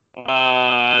for you.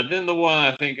 Then the one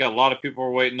I think a lot of people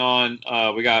are waiting on,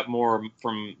 we got more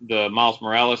from the Miles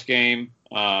Morales game,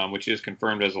 which is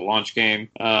confirmed as a launch game.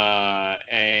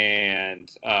 And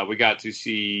and we got to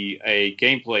see a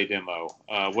gameplay demo.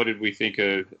 What did we think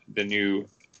of the new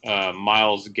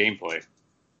Miles gameplay?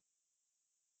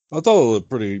 I thought it looked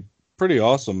pretty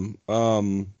awesome.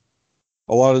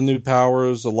 A lot of new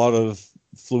powers, a lot of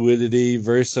fluidity,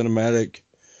 very cinematic,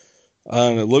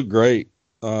 and it looked great.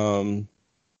 So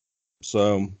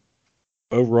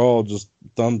overall, just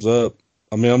thumbs up.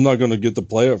 I mean, I'm not going to get to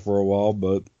play it for a while,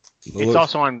 but it's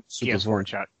also on PS4, fun.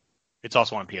 chat. It's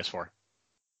also on PS4.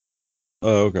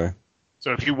 Oh, okay.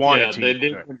 So if you wanted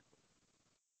to,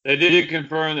 they did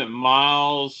confirm that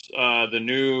Miles, the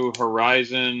new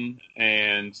Horizon,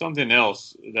 and something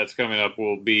else that's coming up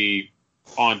will be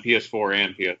on PS4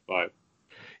 and PS5.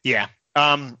 Yeah.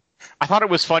 I thought it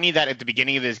was funny that at the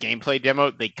beginning of this gameplay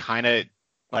demo, they kind of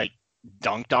like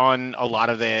dunked on a lot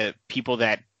of the people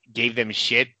that gave them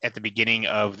shit at the beginning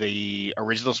of the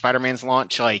original Spider-Man's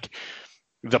launch, like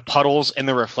the puddles and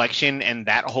the reflection and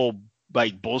that whole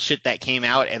like bullshit that came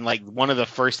out. And like one of the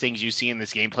first things you see in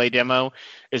this gameplay demo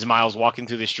is Miles walking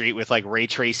through the street with like ray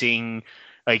tracing,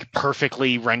 like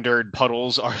perfectly rendered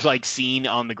puddles are like seen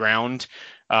on the ground.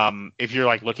 If you're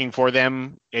like looking for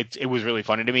them, it was really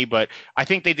funny to me, but I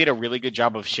think they did a really good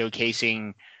job of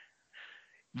showcasing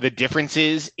the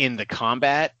differences in the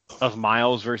combat of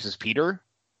Miles versus Peter,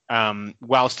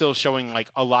 while still showing like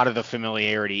a lot of the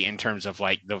familiarity in terms of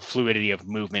like the fluidity of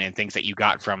movement and things that you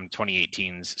got from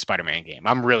 2018's Spider-Man game.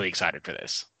 I'm really excited for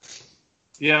this.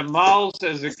 Yeah, Miles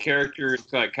as a character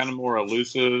is like kind of more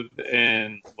elusive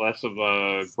and less of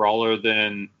a brawler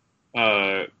than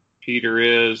Peter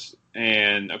is.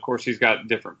 And of course, he's got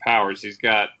different powers. He's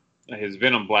got his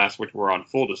Venom Blast, which were on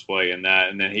full display in that,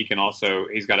 and then he's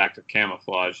got active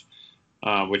camouflage,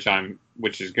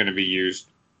 which is going to be used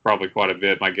probably quite a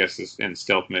bit. My guess is in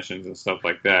stealth missions and stuff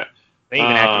like that. They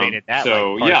even activated that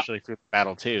partially through the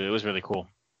battle too. It was really cool.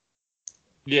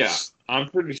 Yeah, I'm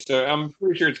pretty sure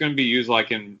it's going to be used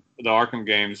like in the Arkham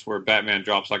games where Batman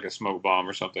drops like a smoke bomb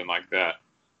or something like that.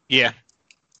 Yeah.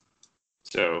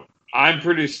 So I'm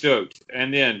pretty stoked.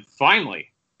 And then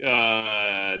finally,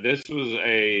 this was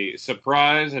a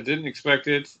surprise. I didn't expect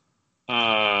it.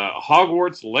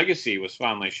 Hogwarts Legacy was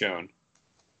finally shown.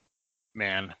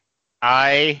 Man,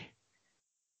 I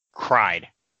cried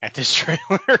at this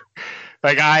trailer.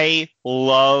 Like, I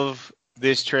love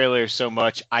this trailer so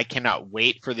much. I cannot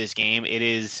wait for this game. It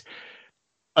is,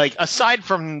 like, aside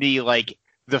from the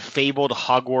fabled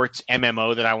Hogwarts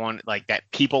MMO that I want, like, that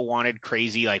people wanted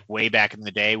crazy, like, way back in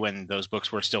the day when those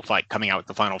books were still coming out with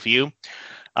the final few.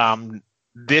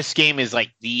 This game is like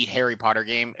the Harry Potter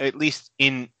game, at least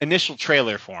in initial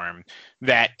trailer form,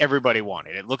 that everybody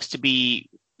wanted. It looks to be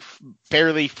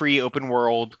fairly free, open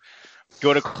world,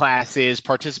 go to classes,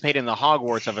 participate in the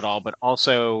Hogwarts of it all, but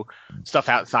also stuff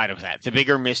outside of that. The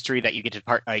bigger mystery that you get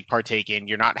to partake in.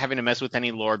 You're not having to mess with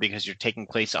any lore because you're taking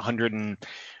place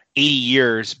 180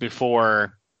 years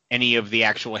before any of the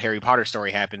actual Harry Potter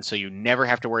story happens, so you never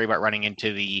have to worry about running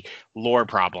into the lore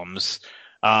problems.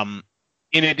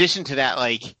 In addition to that,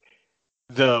 like,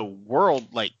 the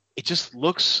world, like, it just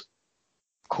looks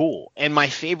cool. And my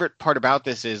favorite part about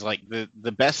this is, like,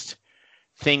 the best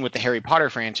thing with the Harry Potter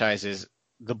franchise is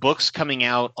the books coming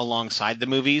out alongside the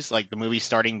movies, like the movies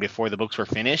starting before the books were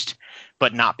finished,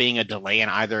 but not being a delay in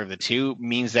either of the two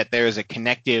means that there is a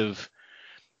connective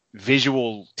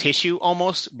visual tissue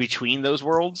almost between those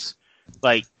worlds.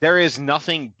 Like, there is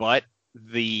nothing but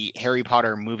the Harry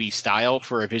Potter movie style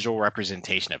for a visual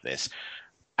representation of this.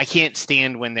 I can't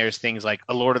stand when there's things like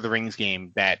a Lord of the Rings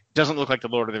game that doesn't look like the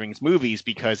Lord of the Rings movies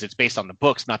because it's based on the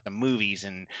books, not the movies,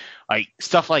 and like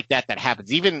stuff like that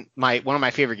happens. Even one of my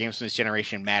favorite games from this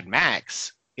generation, Mad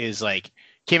Max, is like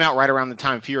came out right around the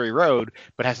time Fury Road,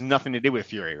 but has nothing to do with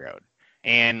Fury Road,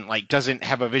 and like doesn't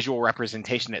have a visual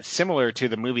representation that's similar to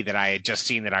the movie that I had just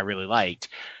seen that I really liked.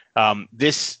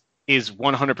 This is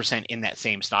 100% in that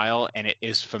same style, and it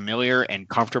is familiar and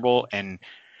comfortable, and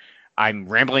I'm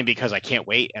rambling because I can't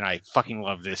wait, and I fucking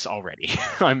love this already.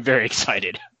 I'm very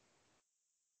excited.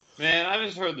 Man, I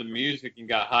just heard the music and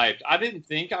got hyped. I didn't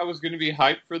think I was going to be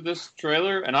hyped for this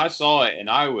trailer, and I saw it, and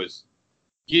I was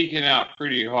geeking out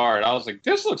pretty hard. I was like,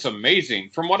 this looks amazing.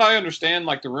 From what I understand,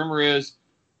 like, the rumor is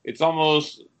it's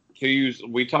almost,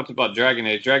 we talked about Dragon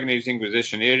Age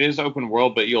Inquisition. It is open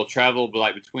world, but you'll travel,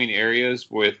 like, between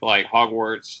areas with, like,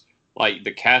 Hogwarts, like,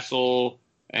 the castle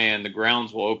and the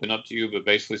grounds will open up to you, but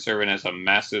basically serving as a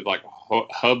massive like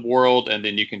hub world, and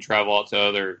then you can travel out to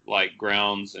other like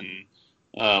grounds and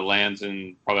lands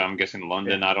in probably, I'm guessing,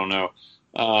 London. Yeah. I don't know,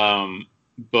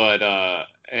 but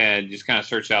and just kind of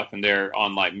search out from there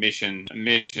on like missions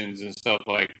and stuff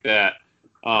like that.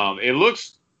 It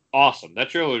looks awesome. That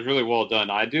trailer was really well done.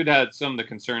 I did have some of the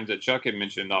concerns that Chuck had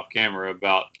mentioned off camera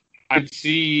about. I could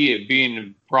see it being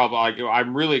a problem.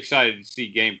 I'm really excited to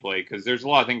see gameplay because there's a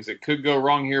lot of things that could go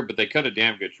wrong here, but they cut a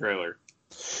damn good trailer.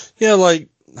 Yeah, like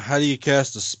how do you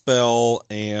cast a spell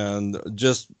and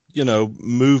just,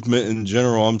 movement in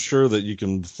general. I'm sure that you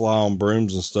can fly on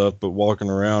brooms and stuff, but walking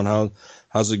around,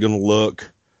 how's it going to look?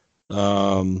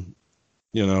 That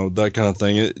kind of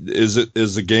thing. Is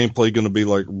the gameplay going to be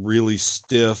like really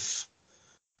stiff?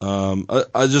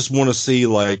 I just want to see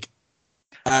like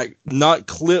not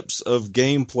clips of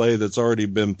gameplay that's already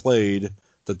been played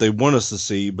that they want us to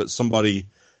see, but somebody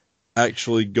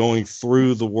actually going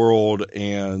through the world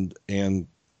and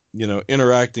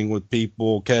interacting with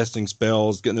people, casting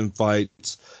spells, getting in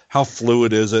fights. How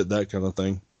fluid is it? That kind of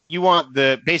thing. You want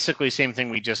the basically same thing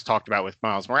we just talked about with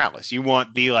Miles Morales. You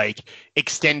want the like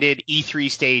extended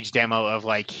E3 stage demo of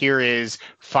like, here is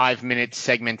 5 minutes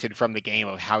segmented from the game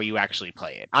of how you actually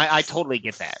play it. I totally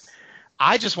get that.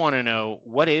 I just want to know,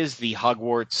 what is the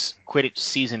Hogwarts Quidditch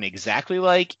season exactly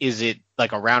like? Is it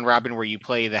like a round robin where you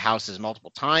play the houses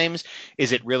multiple times?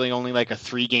 Is it really only like a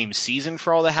 3-game season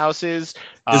for all the houses?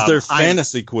 Is there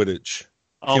fantasy Quidditch?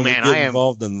 Oh, Can man, we get I am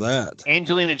involved in that.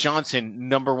 Angelina Johnson,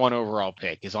 #1 overall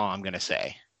pick is all I'm going to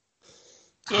say.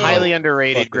 So, highly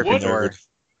underrated fucking Gryffindor.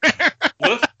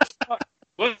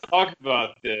 Let's talk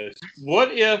about this.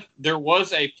 What if there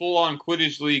was a full-on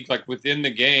Quidditch league like within the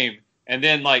game, and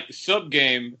then like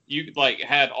sub-game you like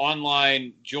had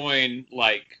online join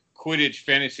like Quidditch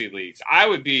fantasy leagues? I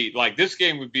would be like, this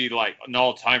game would be like an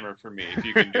all-timer for me if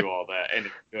you can do all that, and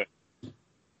it's good.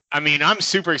 I mean, I'm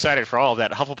super excited for all of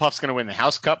that. Hufflepuff's going to win the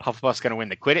House Cup. Hufflepuff's going to win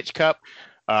the Quidditch Cup.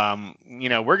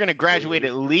 We're going to graduate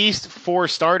at least 4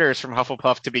 starters from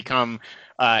Hufflepuff to become,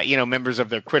 members of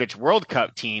the Quidditch World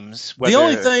Cup teams. The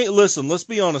only thing, listen, let's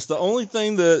be honest. The only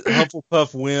thing that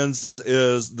Hufflepuff wins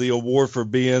is the award for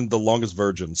being the longest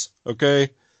virgins. Okay.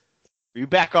 You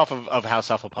back off of House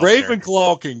Hufflepuff.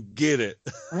 Ravenclaw can get it.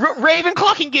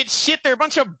 Ravenclaw can get shit. They're a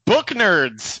bunch of book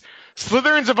nerds.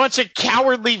 Slytherin's a bunch of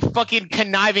cowardly fucking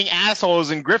conniving assholes,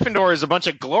 and Gryffindor is a bunch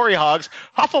of glory hogs.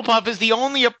 Hufflepuff is the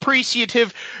only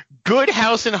appreciative good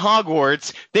house in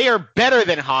Hogwarts. They are better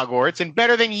than Hogwarts and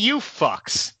better than you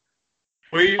fucks.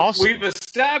 We've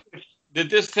established that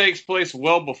this takes place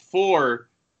well before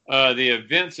the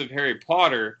events of Harry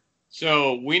Potter.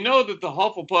 So we know that the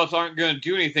Hufflepuffs aren't going to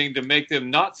do anything to make them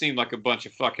not seem like a bunch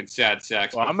of fucking sad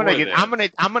sacks. Well, I'm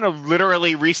gonna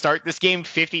literally restart this game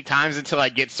 50 times until I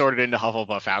get sorted into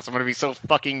Hufflepuff House. I'm gonna be so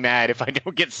fucking mad if I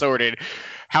don't get sorted.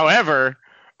 However,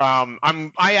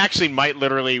 I actually might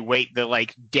literally wait the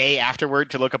like day afterward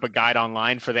to look up a guide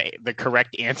online for the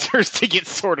correct answers to get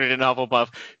sorted in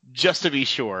Hufflepuff, just to be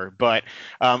sure. But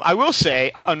I will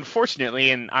say,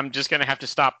 unfortunately, and I'm just gonna have to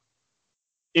stop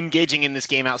engaging in this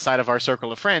game outside of our circle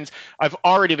of friends, I've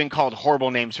already been called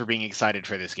horrible names for being excited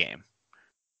for this game.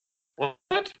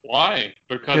 What? Why?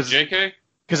 Because JK?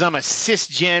 Because I'm a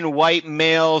cisgen white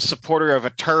male supporter of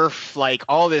a turf, like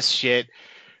all this shit,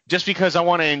 just because I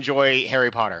want to enjoy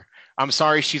Harry Potter. I'm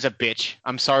sorry she's a bitch.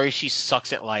 I'm sorry she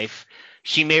sucks at life.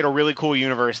 She made a really cool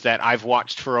universe that I've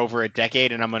watched for over a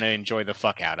decade, and I'm going to enjoy the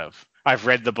fuck out of. I've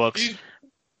read the books.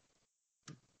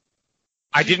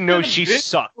 I didn't know she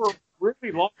sucked.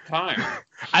 Really long time.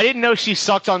 I didn't know she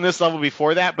sucked on this level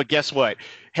before that, but guess what?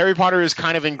 Harry Potter is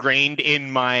kind of ingrained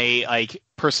in my like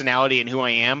personality and who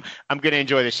I am. I'm going to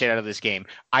enjoy the shit out of this game.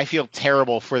 I feel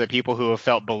terrible for the people who have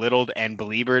felt belittled and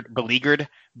beleaguered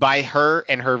by her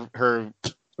and her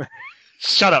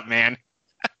shut up, man.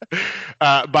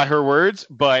 By her words,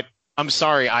 but I'm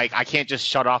sorry, I can't just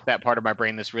shut off that part of my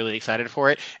brain that's really excited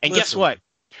for it. And guess what?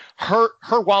 Her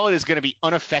wallet is going to be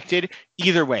unaffected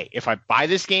either way. If I buy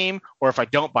this game or if I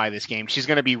don't buy this game, she's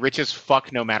going to be rich as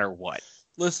fuck no matter what.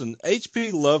 Listen,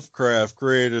 H.P. Lovecraft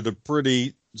created a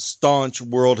pretty staunch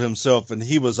world himself, and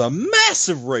he was a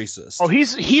massive racist. Oh,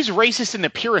 he's racist in the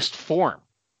purest form.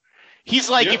 He's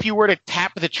like if you were to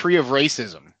tap the tree of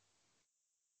racism.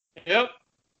 Yep.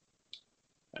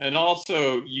 And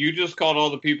also, you just called all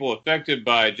the people affected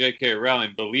by J.K.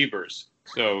 Rowling believers.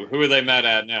 So who are they mad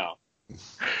at now?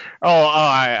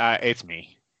 It's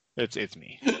me. It's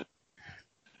me.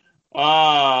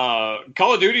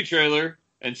 Call of Duty trailer,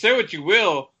 and say what you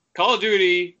will, Call of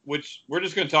Duty, which we're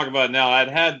just going to talk about now.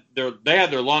 They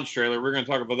had their launch trailer. We're going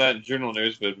to talk about that in general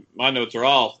news, but my notes are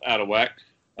all out of whack.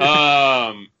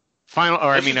 Talk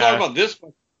about this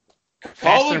one.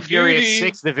 Fast and Furious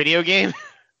 6, the video game.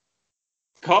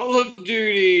 Call of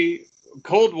Duty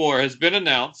Cold War has been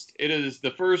announced. It is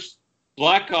the first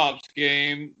Black Ops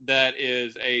game that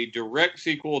is a direct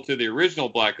sequel to the original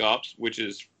Black Ops, which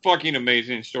is fucking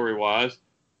amazing story-wise.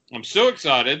 I'm so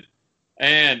excited.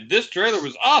 And this trailer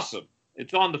was awesome.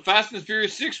 It's on the Fast and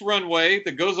Furious 6 runway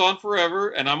that goes on forever,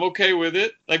 and I'm okay with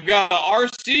it. They've got an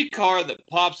RC car that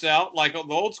pops out like the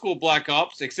old school Black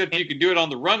Ops, except you can do it on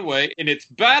the runway, and it's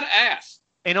badass.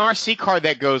 An RC car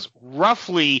that goes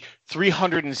roughly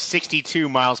 362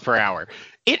 miles per hour.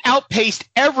 It outpaced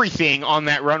everything on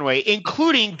that runway,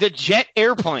 including the jet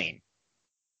airplane.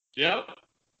 Yep.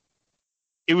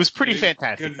 It was pretty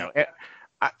fantastic, though.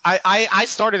 I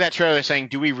started that trailer saying,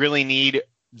 do we really need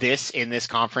this in this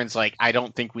conference? Like, I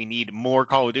don't think we need more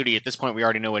Call of Duty. At this point, we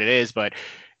already know what it is, but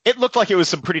it looked like it was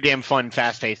some pretty damn fun,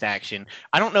 fast-paced action.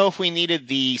 I don't know if we needed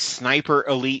the Sniper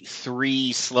Elite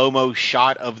 3 slow-mo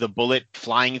shot of the bullet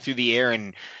flying through the air,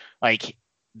 and, like,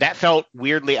 that felt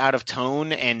weirdly out of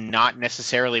tone and not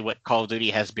necessarily what Call of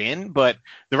Duty has been, but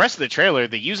the rest of the trailer,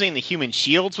 the using the human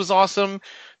shields was awesome.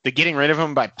 The getting rid of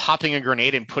him by popping a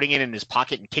grenade and putting it in his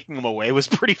pocket and kicking him away was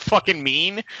pretty fucking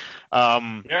mean.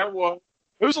 Yeah, well,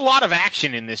 there was a lot of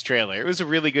action in this trailer. It was a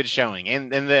really good showing.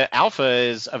 And the alpha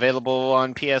is available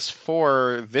on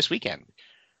PS4 this weekend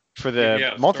for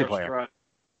the multiplayer.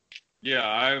 Yeah,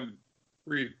 I'm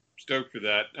pretty stoked for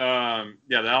that.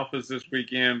 The alpha's this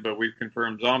weekend, but we've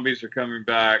confirmed zombies are coming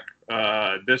back.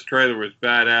 This trailer was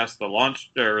badass.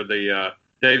 The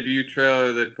debut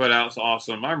trailer they put out is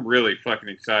awesome. I'm really fucking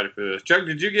excited for this. Chuck,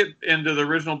 did you get into the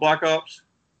original Black Ops?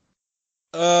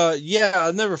 Yeah,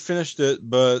 I never finished it,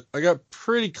 but I got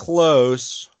pretty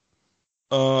close.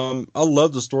 I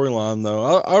love the storyline,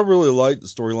 though. I really like the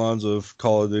storylines of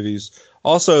Call of Duties.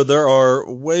 Also, there are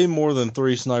way more than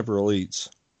 3 Sniper Elites.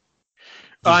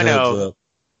 I know.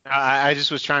 I just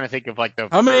was trying to think of like the...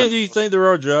 How many do you think there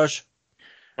are, Josh?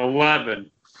 11.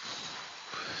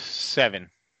 7.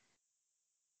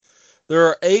 There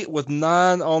are 8 with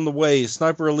 9 on the way.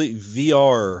 Sniper Elite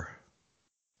VR.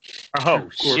 Oh,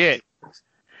 shit.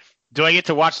 Do I get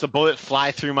to watch the bullet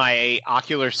fly through my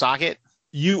ocular socket?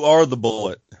 You are the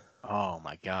bullet. Oh,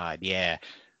 my God, yeah.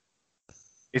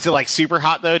 Is it like super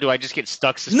hot, though? Do I just get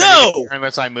stuck No!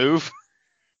 unless I move?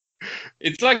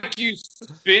 It's like you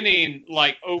spinning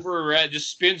like over,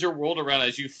 just spins your world around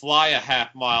as you fly a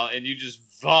half mile and you just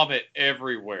vomit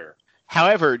everywhere.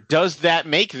 However, does that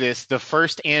make this the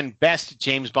first and best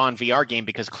James Bond VR game?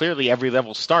 Because clearly every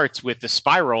level starts with the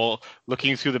spiral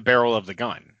looking through the barrel of the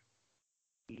gun.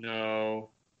 No.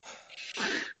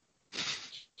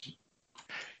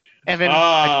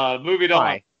 Evan, moving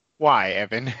on. Why,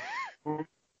 Evan?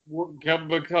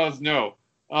 Because no.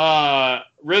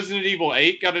 Resident Evil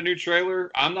 8 got a new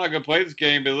trailer. I'm not going to play this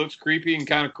game, but it looks creepy and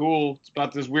kind of cool. It's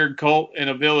about this weird cult in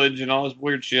a village and all this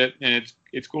weird shit, and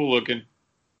it's cool looking.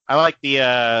 I like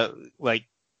the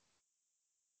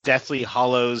Deathly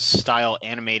Hallows style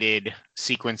animated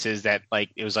sequences that like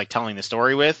it was like telling the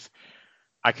story with.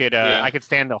 I could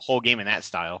stand the whole game in that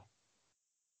style.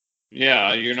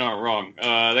 Yeah, you're not wrong.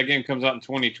 That game comes out in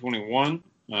 2021,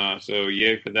 so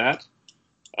yay for that.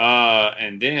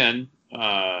 And then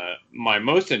my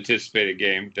most anticipated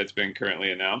game that's been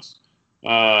currently announced,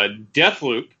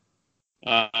 Deathloop.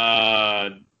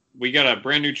 We got a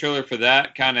brand new trailer for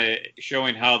that, kind of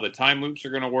showing how the time loops are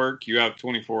going to work. You have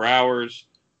 24 hours.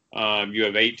 You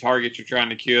have 8 targets you're trying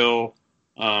to kill,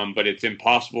 but it's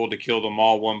impossible to kill them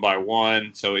all one by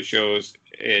one. So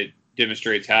it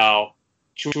demonstrates how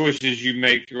choices you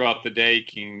make throughout the day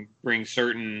can bring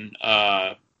certain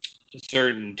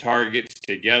targets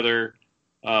together.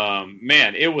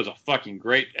 Man, it was a fucking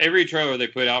great. Every trailer they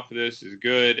put out for this is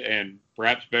good and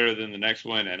perhaps better than the next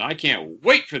one, and I can't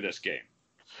wait for this game.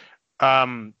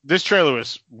 This trailer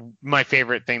was my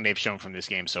favorite thing they've shown from this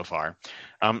game so far.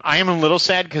 I am a little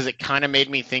sad because it kind of made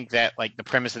me think that like the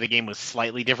premise of the game was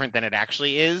slightly different than it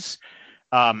actually is.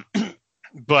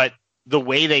 But the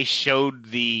way they showed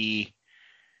the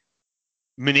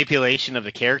manipulation of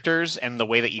the characters and the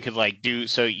way that you could like do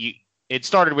it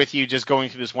started with you just going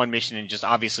through this one mission and just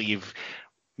obviously you've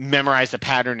memorized the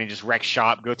pattern and just wreck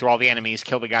shop, go through all the enemies,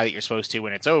 kill the guy that you're supposed to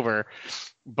when it's over.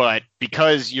 But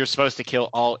because you're supposed to kill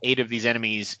all 8 of these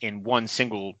enemies in one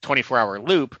single 24-hour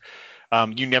loop,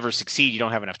 you never succeed. You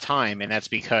don't have enough time, and that's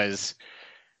because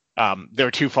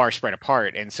they're too far spread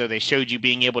apart. And so they showed you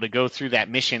being able to go through that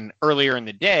mission earlier in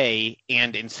the day,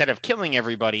 and instead of killing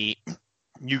everybody,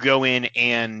 you go in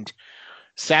and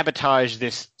sabotage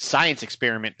this science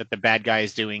experiment that the bad guy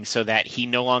is doing so that he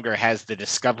no longer has the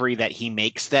discovery that he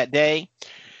makes that day.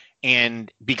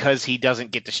 And because he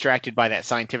doesn't get distracted by that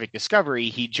scientific discovery,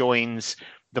 he joins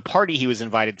the party he was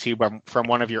invited to from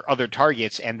one of your other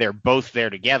targets, and they're both there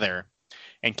together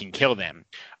and can kill them.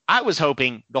 I was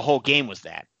hoping the whole game was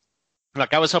that.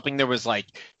 Like I was hoping there was like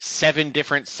 7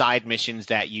 different side missions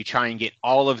that you try and get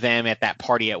all of them at that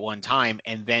party at one time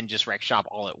and then just wreck shop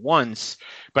all at once.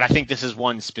 But I think this is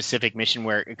one specific mission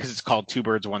where, because it's called Two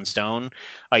Birds, One Stone,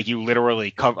 like you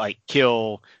literally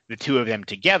kill the 2 of them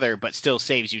together, but still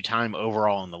saves you time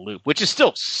overall in the loop, which is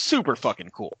still super fucking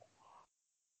cool.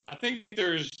 I think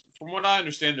from what I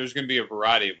understand, there's going to be a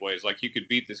variety of ways. Like you could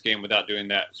beat this game without doing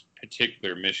that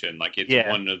particular mission. Like it's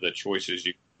one of the choices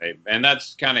you make. And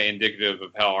that's kind of indicative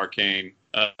of how Arcane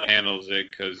handles it,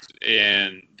 because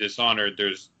in Dishonored,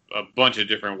 there's a bunch of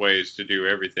different ways to do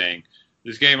everything.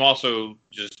 This game also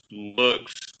just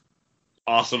looks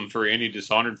awesome for any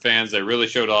Dishonored fans. They really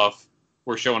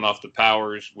were showing off the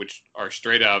powers, which are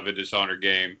straight out of a Dishonored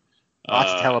game.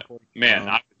 Lots of teleporting.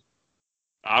 Man,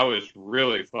 I was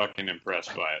really fucking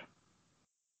impressed by it.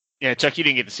 Yeah, Chuck, you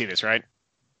didn't get to see this, right?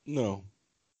 No.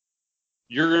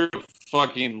 You're gonna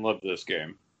fucking love this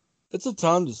game. It's a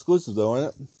timed exclusive, though,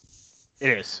 ain't it?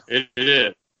 It is. It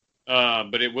is.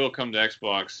 But it will come to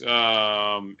Xbox.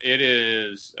 It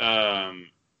is.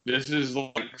 This is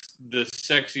like the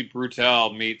sexy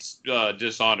Brutal meets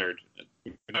Dishonored.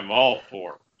 I'm all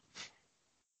for.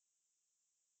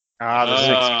 The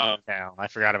I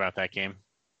forgot about that game.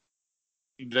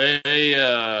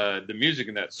 The music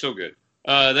in that's so good.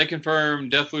 They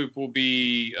confirmed Deathloop will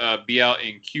be out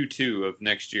in Q2 of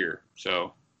next year.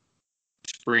 So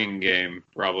spring game,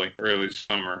 probably early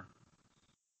summer.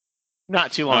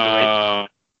 Not too long to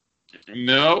wait.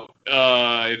 No.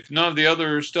 If none of the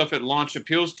other stuff at launch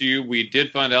appeals to you, we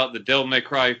did find out the Devil May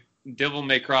Cry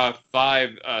 5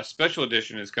 Special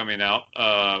Edition is coming out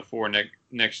for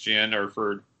next gen, or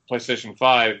for PlayStation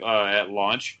 5 at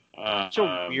launch. Such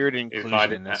a weird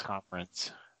inclusion in this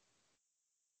conference.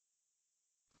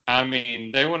 I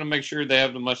mean, they want to make sure they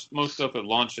have the most stuff at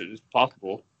launch as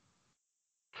possible.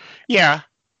 Yeah.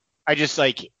 I just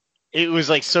it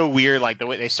was so weird, like the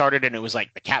way they started, and it was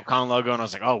like the Capcom logo, and I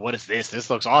was like, oh, what is this? This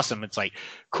looks awesome. It's like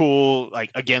cool,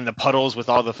 like again, the puddles with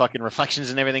all the fucking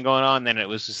reflections and everything going on. And then it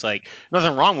was just like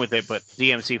nothing wrong with it, but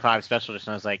DMC5 Special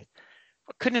Edition, I was like,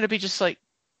 couldn't it be just like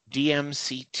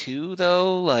DMC2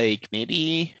 though? Like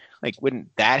maybe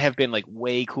wouldn't that have been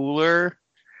way cooler?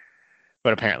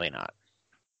 But apparently not.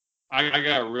 I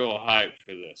got real hyped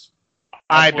for this.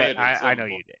 I bet I know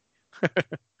you did.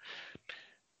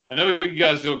 I know you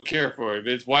guys don't care for it,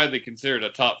 but it's widely considered a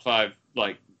top 5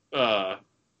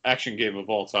 action game of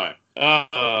all time.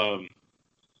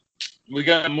 We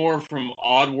got more from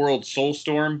Oddworld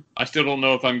Soulstorm. I still don't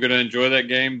know if I'm going to enjoy that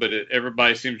game, but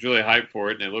everybody seems really hyped for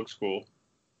it, and it looks cool.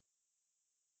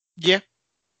 Yeah.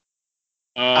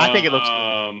 I think it looks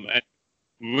cool.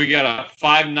 We got a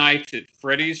Five Nights at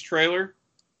Freddy's trailer.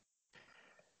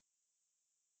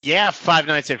 Yeah, Five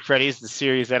Nights at Freddy's, the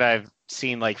series that I've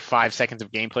seen 5 seconds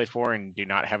of gameplay for and do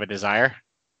not have a desire.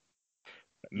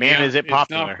 Man, is it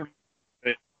popular.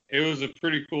 It was a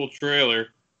pretty cool trailer.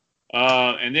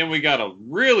 And then we got a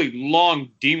really long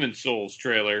Demon Souls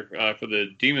trailer for the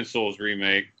Demon Souls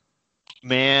remake.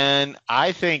 Man,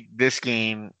 I think this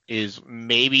game is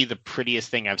maybe the prettiest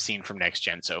thing I've seen from next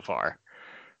gen so far.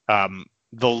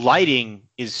 The lighting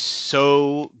is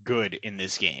so good in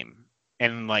this game,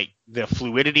 and the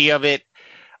fluidity of it.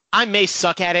 I may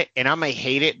suck at it and I may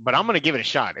hate it, but I'm going to give it a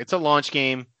shot. It's a launch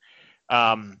game.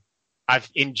 I've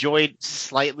enjoyed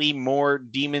slightly more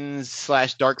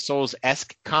Demons/Dark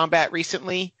Souls-esque combat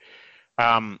recently.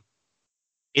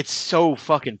 It's so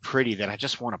fucking pretty that I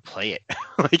just want to play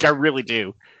it. I really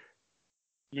do.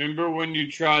 Remember when you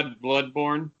tried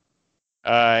Bloodborne?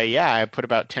 Yeah, I put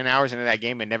about 10 hours into that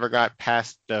game and never got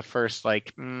past the first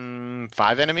 5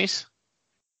 enemies.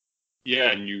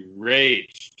 Yeah, and you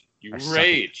raged. I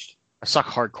suck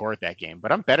hardcore at that game,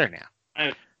 but I'm better now.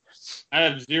 I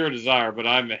have zero desire, but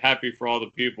I'm happy for all the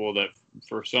people that,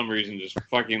 for some reason, just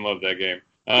fucking love that game.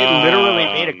 It literally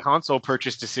made a console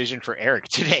purchase decision for Eric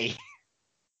today.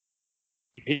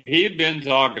 He had been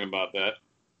talking about that.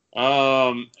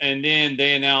 And then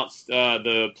they announced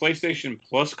the PlayStation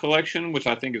Plus collection, which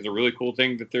I think is a really cool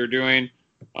thing that they're doing.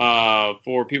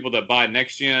 For people that buy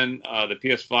next gen, the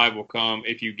PS5 will come,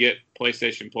 if you get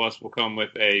PlayStation Plus, will come with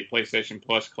a PlayStation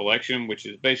Plus collection, which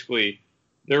is basically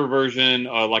their version,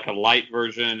 like a light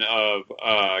version of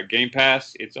Game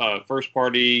Pass. It's first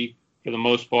party for the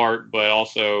most part, but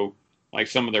also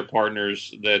some of their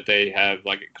partners that they have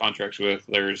contracts with.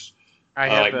 There's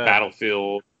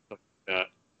Battlefield, stuff like that.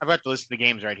 I've got the list of the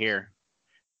games right here.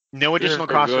 No additional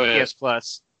cost for PS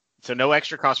Plus, so no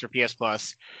extra cost for PS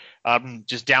Plus.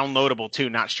 Just downloadable too,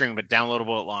 not streamed, but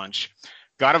downloadable at launch.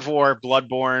 God of War,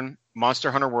 Bloodborne,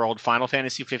 Monster Hunter World, Final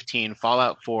Fantasy 15,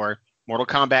 Fallout 4, Mortal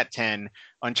Kombat 10,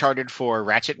 Uncharted 4,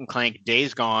 Ratchet and Clank,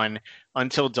 Days Gone,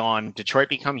 Until Dawn, Detroit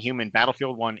Become Human,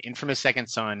 Battlefield 1, Infamous Second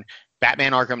Son,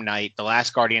 Batman Arkham Knight, The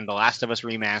Last Guardian, The Last of Us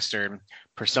Remastered,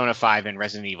 Persona 5, and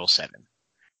Resident Evil 7.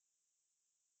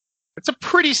 It's a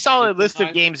pretty solid list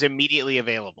of games immediately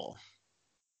available.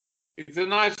 It's a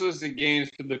nice list of games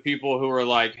for the people who are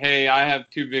like, hey, I have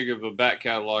too big of a back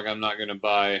catalog, I'm not going to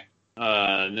buy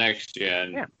next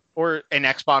gen. Yeah. Or an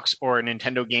Xbox or a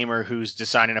Nintendo gamer who's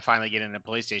deciding to finally get into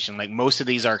PlayStation. Like, most of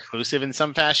these are exclusive in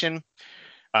some fashion.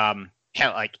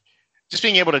 Like just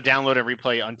being able to download and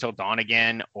replay Until Dawn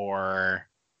again, or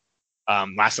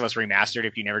Last of Us Remastered,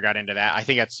 if you never got into that. I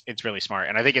think it's really smart.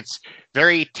 And I think it's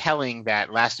very telling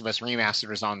that Last of Us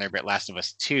Remastered is on there, but Last of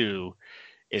Us 2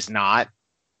 is not,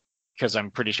 because I'm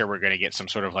pretty sure we're going to get some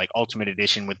sort of like Ultimate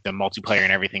Edition with the multiplayer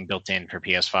and everything built in for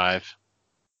PS5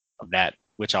 of that,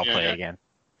 which I'll play again.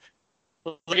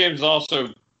 The game's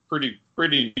also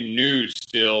pretty new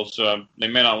still, so they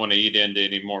may not want to eat into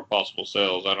any more possible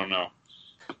sales. I don't know.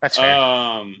 That's fair.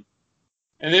 And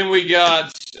then we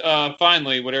got,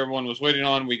 finally, what everyone was waiting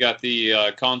on, we got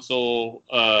the console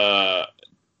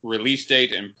release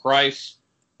date and price.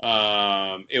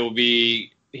 It will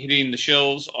be hitting the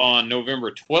shelves on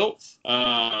November 12th.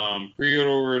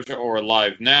 Pre-orders are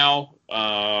live now.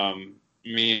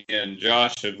 Me and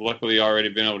Josh have luckily already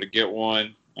been able to get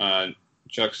one.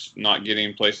 Chuck's not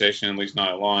getting PlayStation, at least not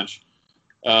at launch.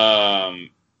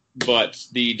 But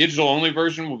the digital-only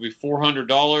version will be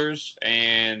 $400,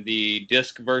 and the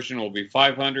disc version will be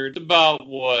 $500. It's about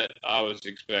what I was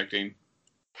expecting.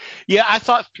 Yeah, I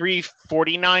thought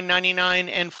 $349.99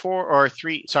 and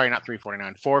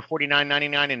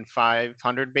 $449.99 and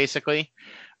 $500 basically.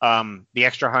 The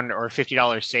extra $100 or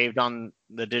 $50 saved on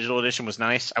the digital edition was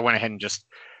nice. I went ahead and just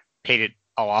paid it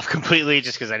all off completely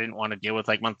just because I didn't want to deal with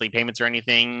like monthly payments or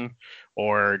anything,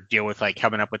 or deal with like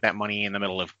coming up with that money in the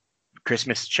middle of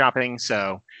Christmas shopping.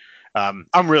 So I'm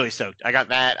really stoked. I got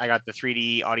that. I got the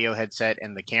 3D audio headset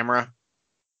and the camera,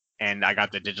 and I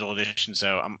got the digital edition.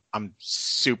 So I'm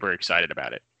super excited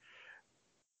about it.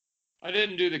 I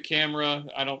didn't do the camera.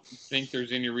 I don't think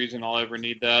there's any reason I'll ever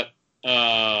need that.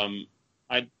 I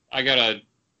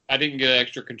didn't get an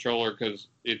extra controller because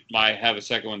it might have a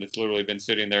second one that's literally been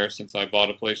sitting there since I bought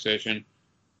a PlayStation.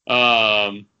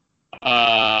 I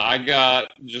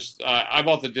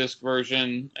bought the disc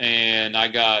version, and I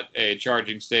got a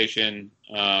charging station,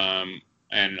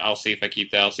 and I'll see if I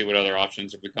keep that. I'll see what other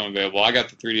options have become available. I got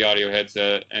the 3D audio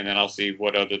headset, and then I'll see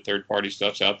what other third-party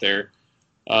stuff's out there.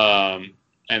 And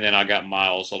then I got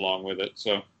Miles along with it,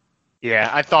 so...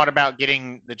 Yeah, I thought about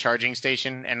getting the charging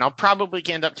station, and I'll probably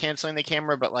end up canceling the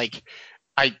camera, but like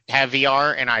I have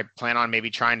VR and I plan on maybe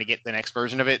trying to get the next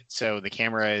version of it. So the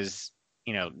camera is,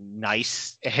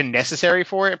 nice and necessary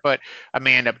for it, but I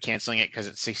may end up canceling it because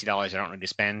it's $60 I don't need to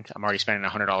spend. I'm already spending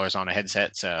 $100 on a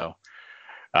headset. So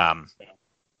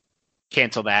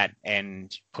cancel that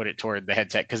and put it toward the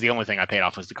headset, because the only thing I paid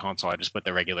off was the console. I just put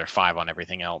the regular $5 on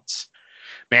everything else.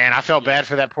 Man, I felt bad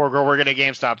for that poor girl working at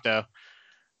GameStop though.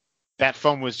 That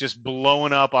phone was just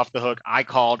blowing up off the hook. I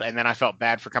called, and then I felt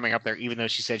bad for coming up there, even though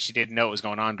she said she didn't know what was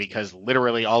going on, because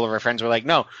literally all of her friends were like,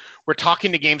 no, we're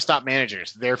talking to GameStop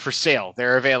managers. They're for sale.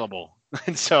 They're available.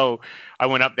 And so I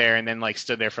went up there and then like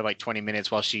stood there for like 20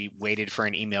 minutes while she waited for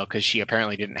an email, because she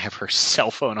apparently didn't have her cell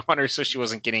phone on her, so she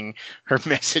wasn't getting her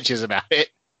messages about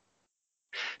it.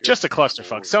 Just a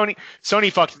clusterfuck.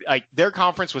 Sony fucked, like, their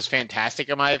conference was fantastic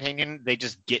in my opinion. They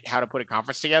just get how to put a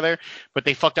conference together, but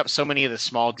they fucked up so many of the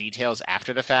small details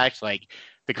after the fact. Like,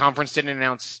 the conference didn't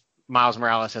announce Miles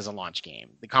Morales as a launch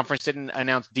game. The conference didn't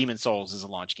announce Demon Souls as a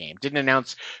launch game. Didn't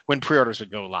announce when pre-orders would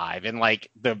go live. And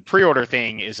like, the pre-order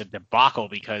thing is a debacle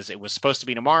because it was supposed to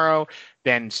be tomorrow.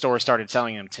 Then stores started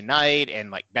selling them tonight,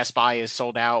 and like Best Buy is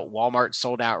sold out. Walmart's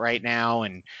sold out right now,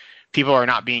 and people are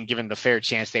not being given the fair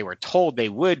chance they were told they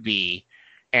would be.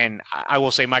 And I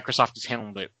will say Microsoft has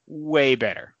handled it way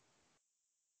better.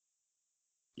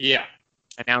 Yeah.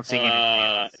 Announcing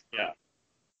it.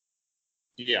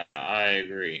 Yeah, I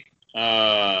agree.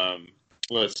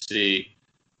 Let's see.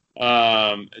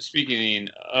 Speaking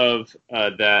of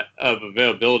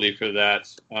availability for that,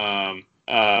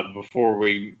 before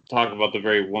we talk about the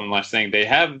very one last thing,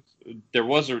 there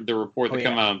was the report that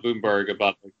came out on Bloomberg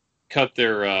about cut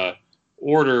their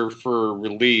order for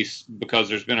release because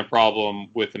there's been a problem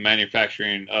with the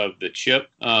manufacturing of the chip,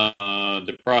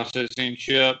 the processing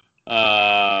chip.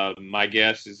 My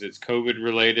guess is it's COVID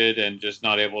related and just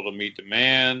not able to meet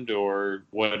demand or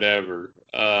whatever.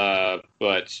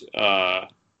 But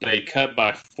they cut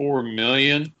by 4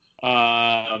 million.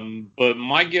 But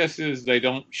my guess is they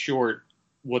don't short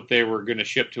what they were going to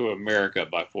ship to America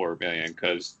by 4 million,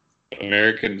 because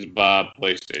Americans buy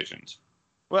PlayStations.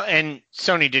 Well, and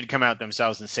Sony did come out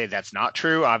themselves and say that's not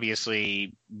true.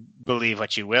 Obviously, believe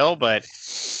what you will, but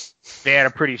they had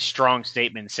a pretty strong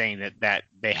statement saying that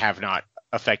they have not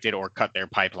affected or cut their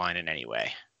pipeline in any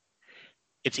way.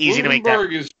 It's easy to make that.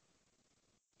 Bloomberg is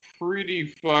pretty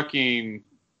fucking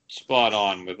spot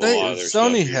on with a lot of their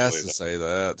stuff. Sony has usually, to say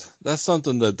that. That's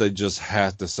something that they just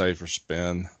have to say for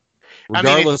spin, I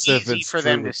mean, regardless it's if easy it's for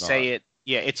true them or to say not. it.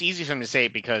 Yeah, it's easy for them to say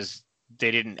it because they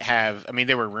didn't have. I mean,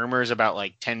 there were rumors about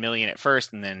like 10 million at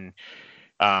first, and then,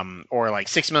 or like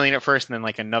 6 million at first, and then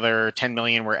like another 10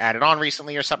 million were added on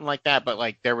recently, or something like that. But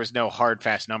like, there was no hard,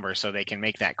 fast number, so they can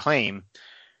make that claim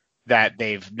that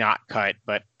they've not cut.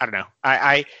 But I don't know.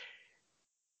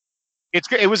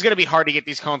 It was going to be hard to get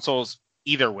these consoles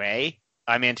either way.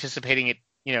 I'm anticipating it,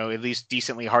 at least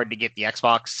decently hard to get the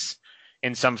Xbox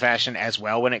in some fashion as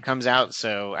well when it comes out.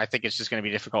 So I think it's just going to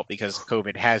be difficult because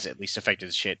COVID has at least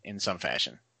affected shit in some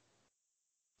fashion.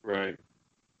 Right.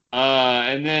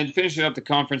 And then finishing up the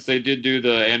conference, they did do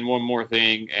and one more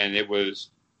thing, and it was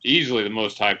easily the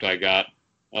most hyped I got,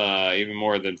 even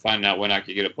more than finding out when I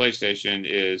could get a PlayStation,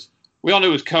 is we all knew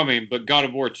it was coming, but God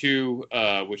of War 2,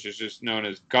 which is just known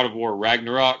as God of War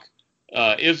Ragnarok,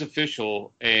 is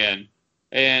official, and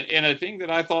a thing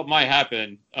that I thought might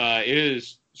happen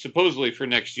is supposedly for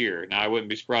next year. Now, I wouldn't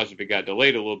be surprised if it got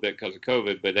delayed a little bit because of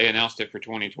COVID, but they announced it for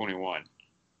 2021.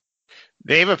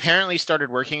 They've apparently started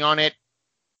working on it,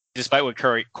 despite what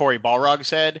Corey Balrog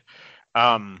said,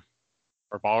 or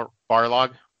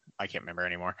Barlog, I can't remember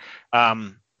anymore.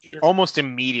 Sure. Almost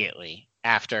immediately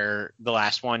after the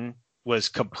last one was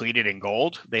completed in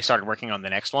gold, they started working on the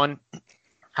next one.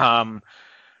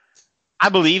 I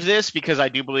believe this because I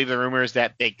do believe the rumors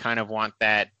that they kind of want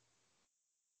that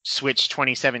Switch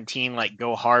 2017, like,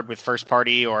 go hard with first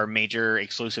party or major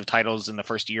exclusive titles in the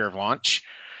first year of launch.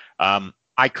 They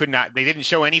didn't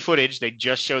show any footage. They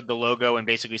just showed the logo and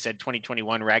basically said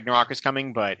 2021 Ragnarok is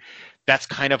coming, but that's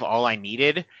kind of all I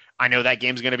needed. I know that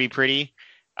game's going to be pretty.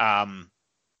 I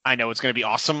know it's going to be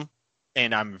awesome,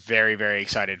 and I'm very, very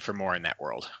excited for more in that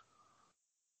world.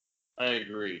 I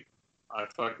agree. I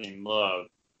fucking love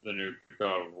the new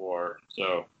God of War.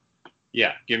 So,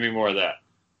 yeah, give me more of that.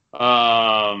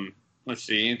 Let's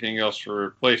see, anything else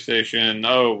for PlayStation?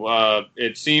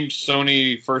 It seems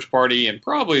Sony first party and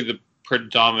probably the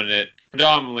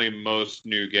predominantly most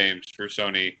new games for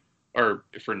Sony, or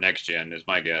for next gen is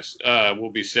my guess, will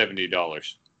be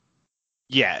 $70.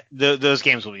 Yeah, those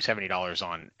games will be $70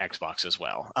 on Xbox as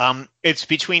well. It's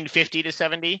between 50 to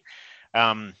 70.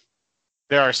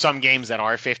 There are some games that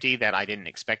are 50 that I didn't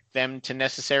expect them to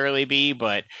necessarily be,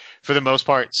 but for the most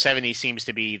part, 70 seems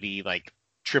to be the like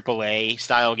AAA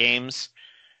style games.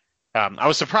 I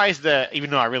was surprised that,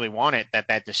 even though I really want it,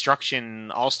 that Destruction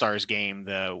All-Stars game,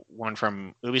 the one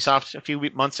from Ubisoft a few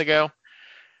months ago,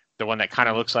 the one that kind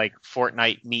of looks like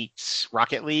Fortnite meets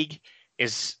Rocket League,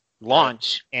 is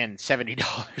launch and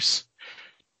 $70.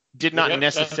 Did not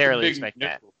necessarily expect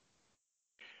that.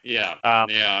 Yeah.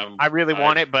 I really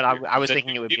want it, but I was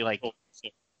thinking it would be like,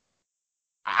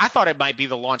 I thought it might be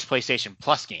the launch PlayStation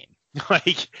Plus game.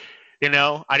 Like,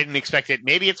 I didn't expect it.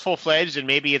 Maybe it's full-fledged and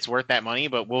maybe it's worth that money,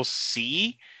 but we'll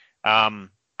see.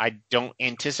 I don't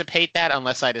anticipate that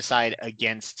unless I decide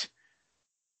against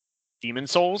Demon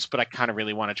Souls, but I kind of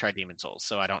really want to try Demon Souls,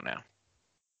 so I don't know.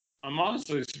 I'm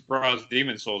honestly surprised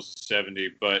Demon Souls is 70,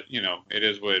 but, it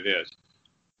is what it is.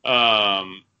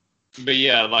 But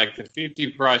yeah, like the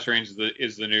 50 price range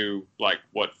is the new, like,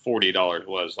 what $40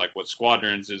 was. Like what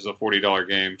Squadrons is a $40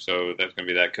 game, so that's gonna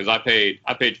be that. Because I paid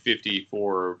 $50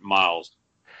 for Miles.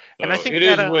 So and I think it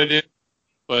is what it is.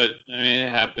 But I mean, it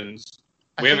happens.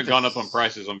 We haven't gone up on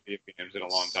prices on video games in a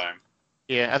long time.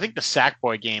 Yeah, I think the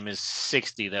Sackboy game is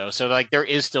 60 though, so like there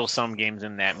is still some games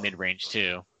in that mid range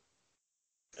too.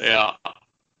 Yeah,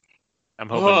 I'm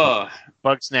hoping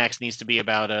Bug Snacks needs to be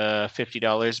about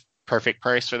 $50. Perfect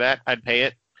price for that. I'd pay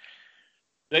it.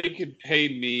 They could pay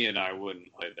me and I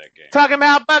wouldn't play that game. Talking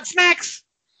about Bug Snacks.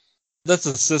 That's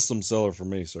a system seller for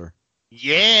me, sir.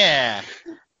 Yeah.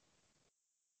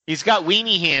 He's got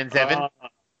weenie hands, Evan.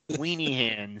 Weenie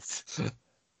hands.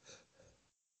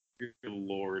 Good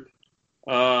Lord.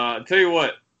 Tell you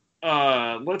what.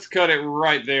 Let's cut it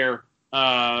right there.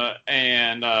 Let's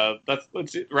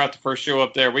wrap the first show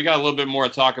up there. We got a little bit more to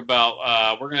talk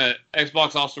about.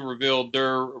 Xbox also revealed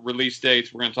their release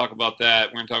dates. We're gonna talk about that.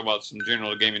 We're gonna talk about some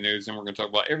general gaming news, and we're gonna talk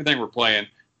about everything we're playing.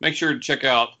 Make sure to check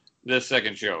out this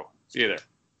second show. See you there.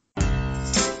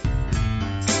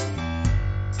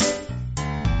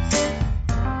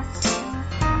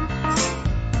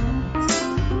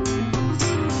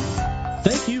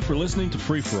 Thank you for listening to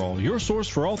Free For All, your source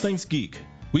for all things geek.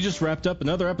 We just wrapped up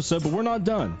another episode, but we're not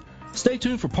done. Stay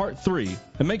tuned for part 3,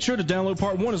 and make sure to download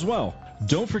part 1 as well.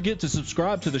 Don't forget to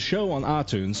subscribe to the show on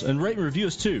iTunes and rate and review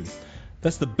us too.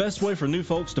 That's the best way for new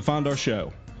folks to find our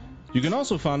show. You can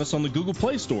also find us on the Google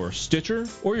Play Store, Stitcher,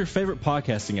 or your favorite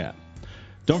podcasting app.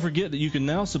 Don't forget that you can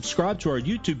now subscribe to our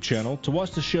YouTube channel to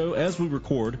watch the show as we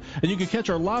record, and you can catch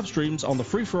our live streams on the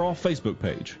Free For All Facebook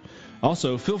page.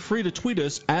 Also, feel free to tweet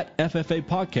us at FFA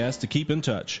Podcast to keep in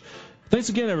touch. Thanks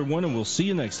again, everyone, and we'll see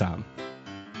you next time.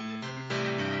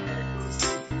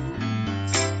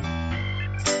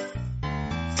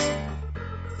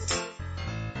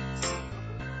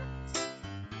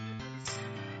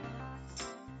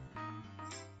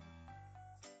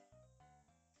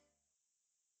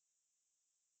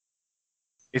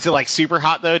 Is it like super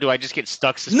hot though? Do I just get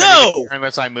stuck suspended No! in the air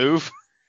unless I move?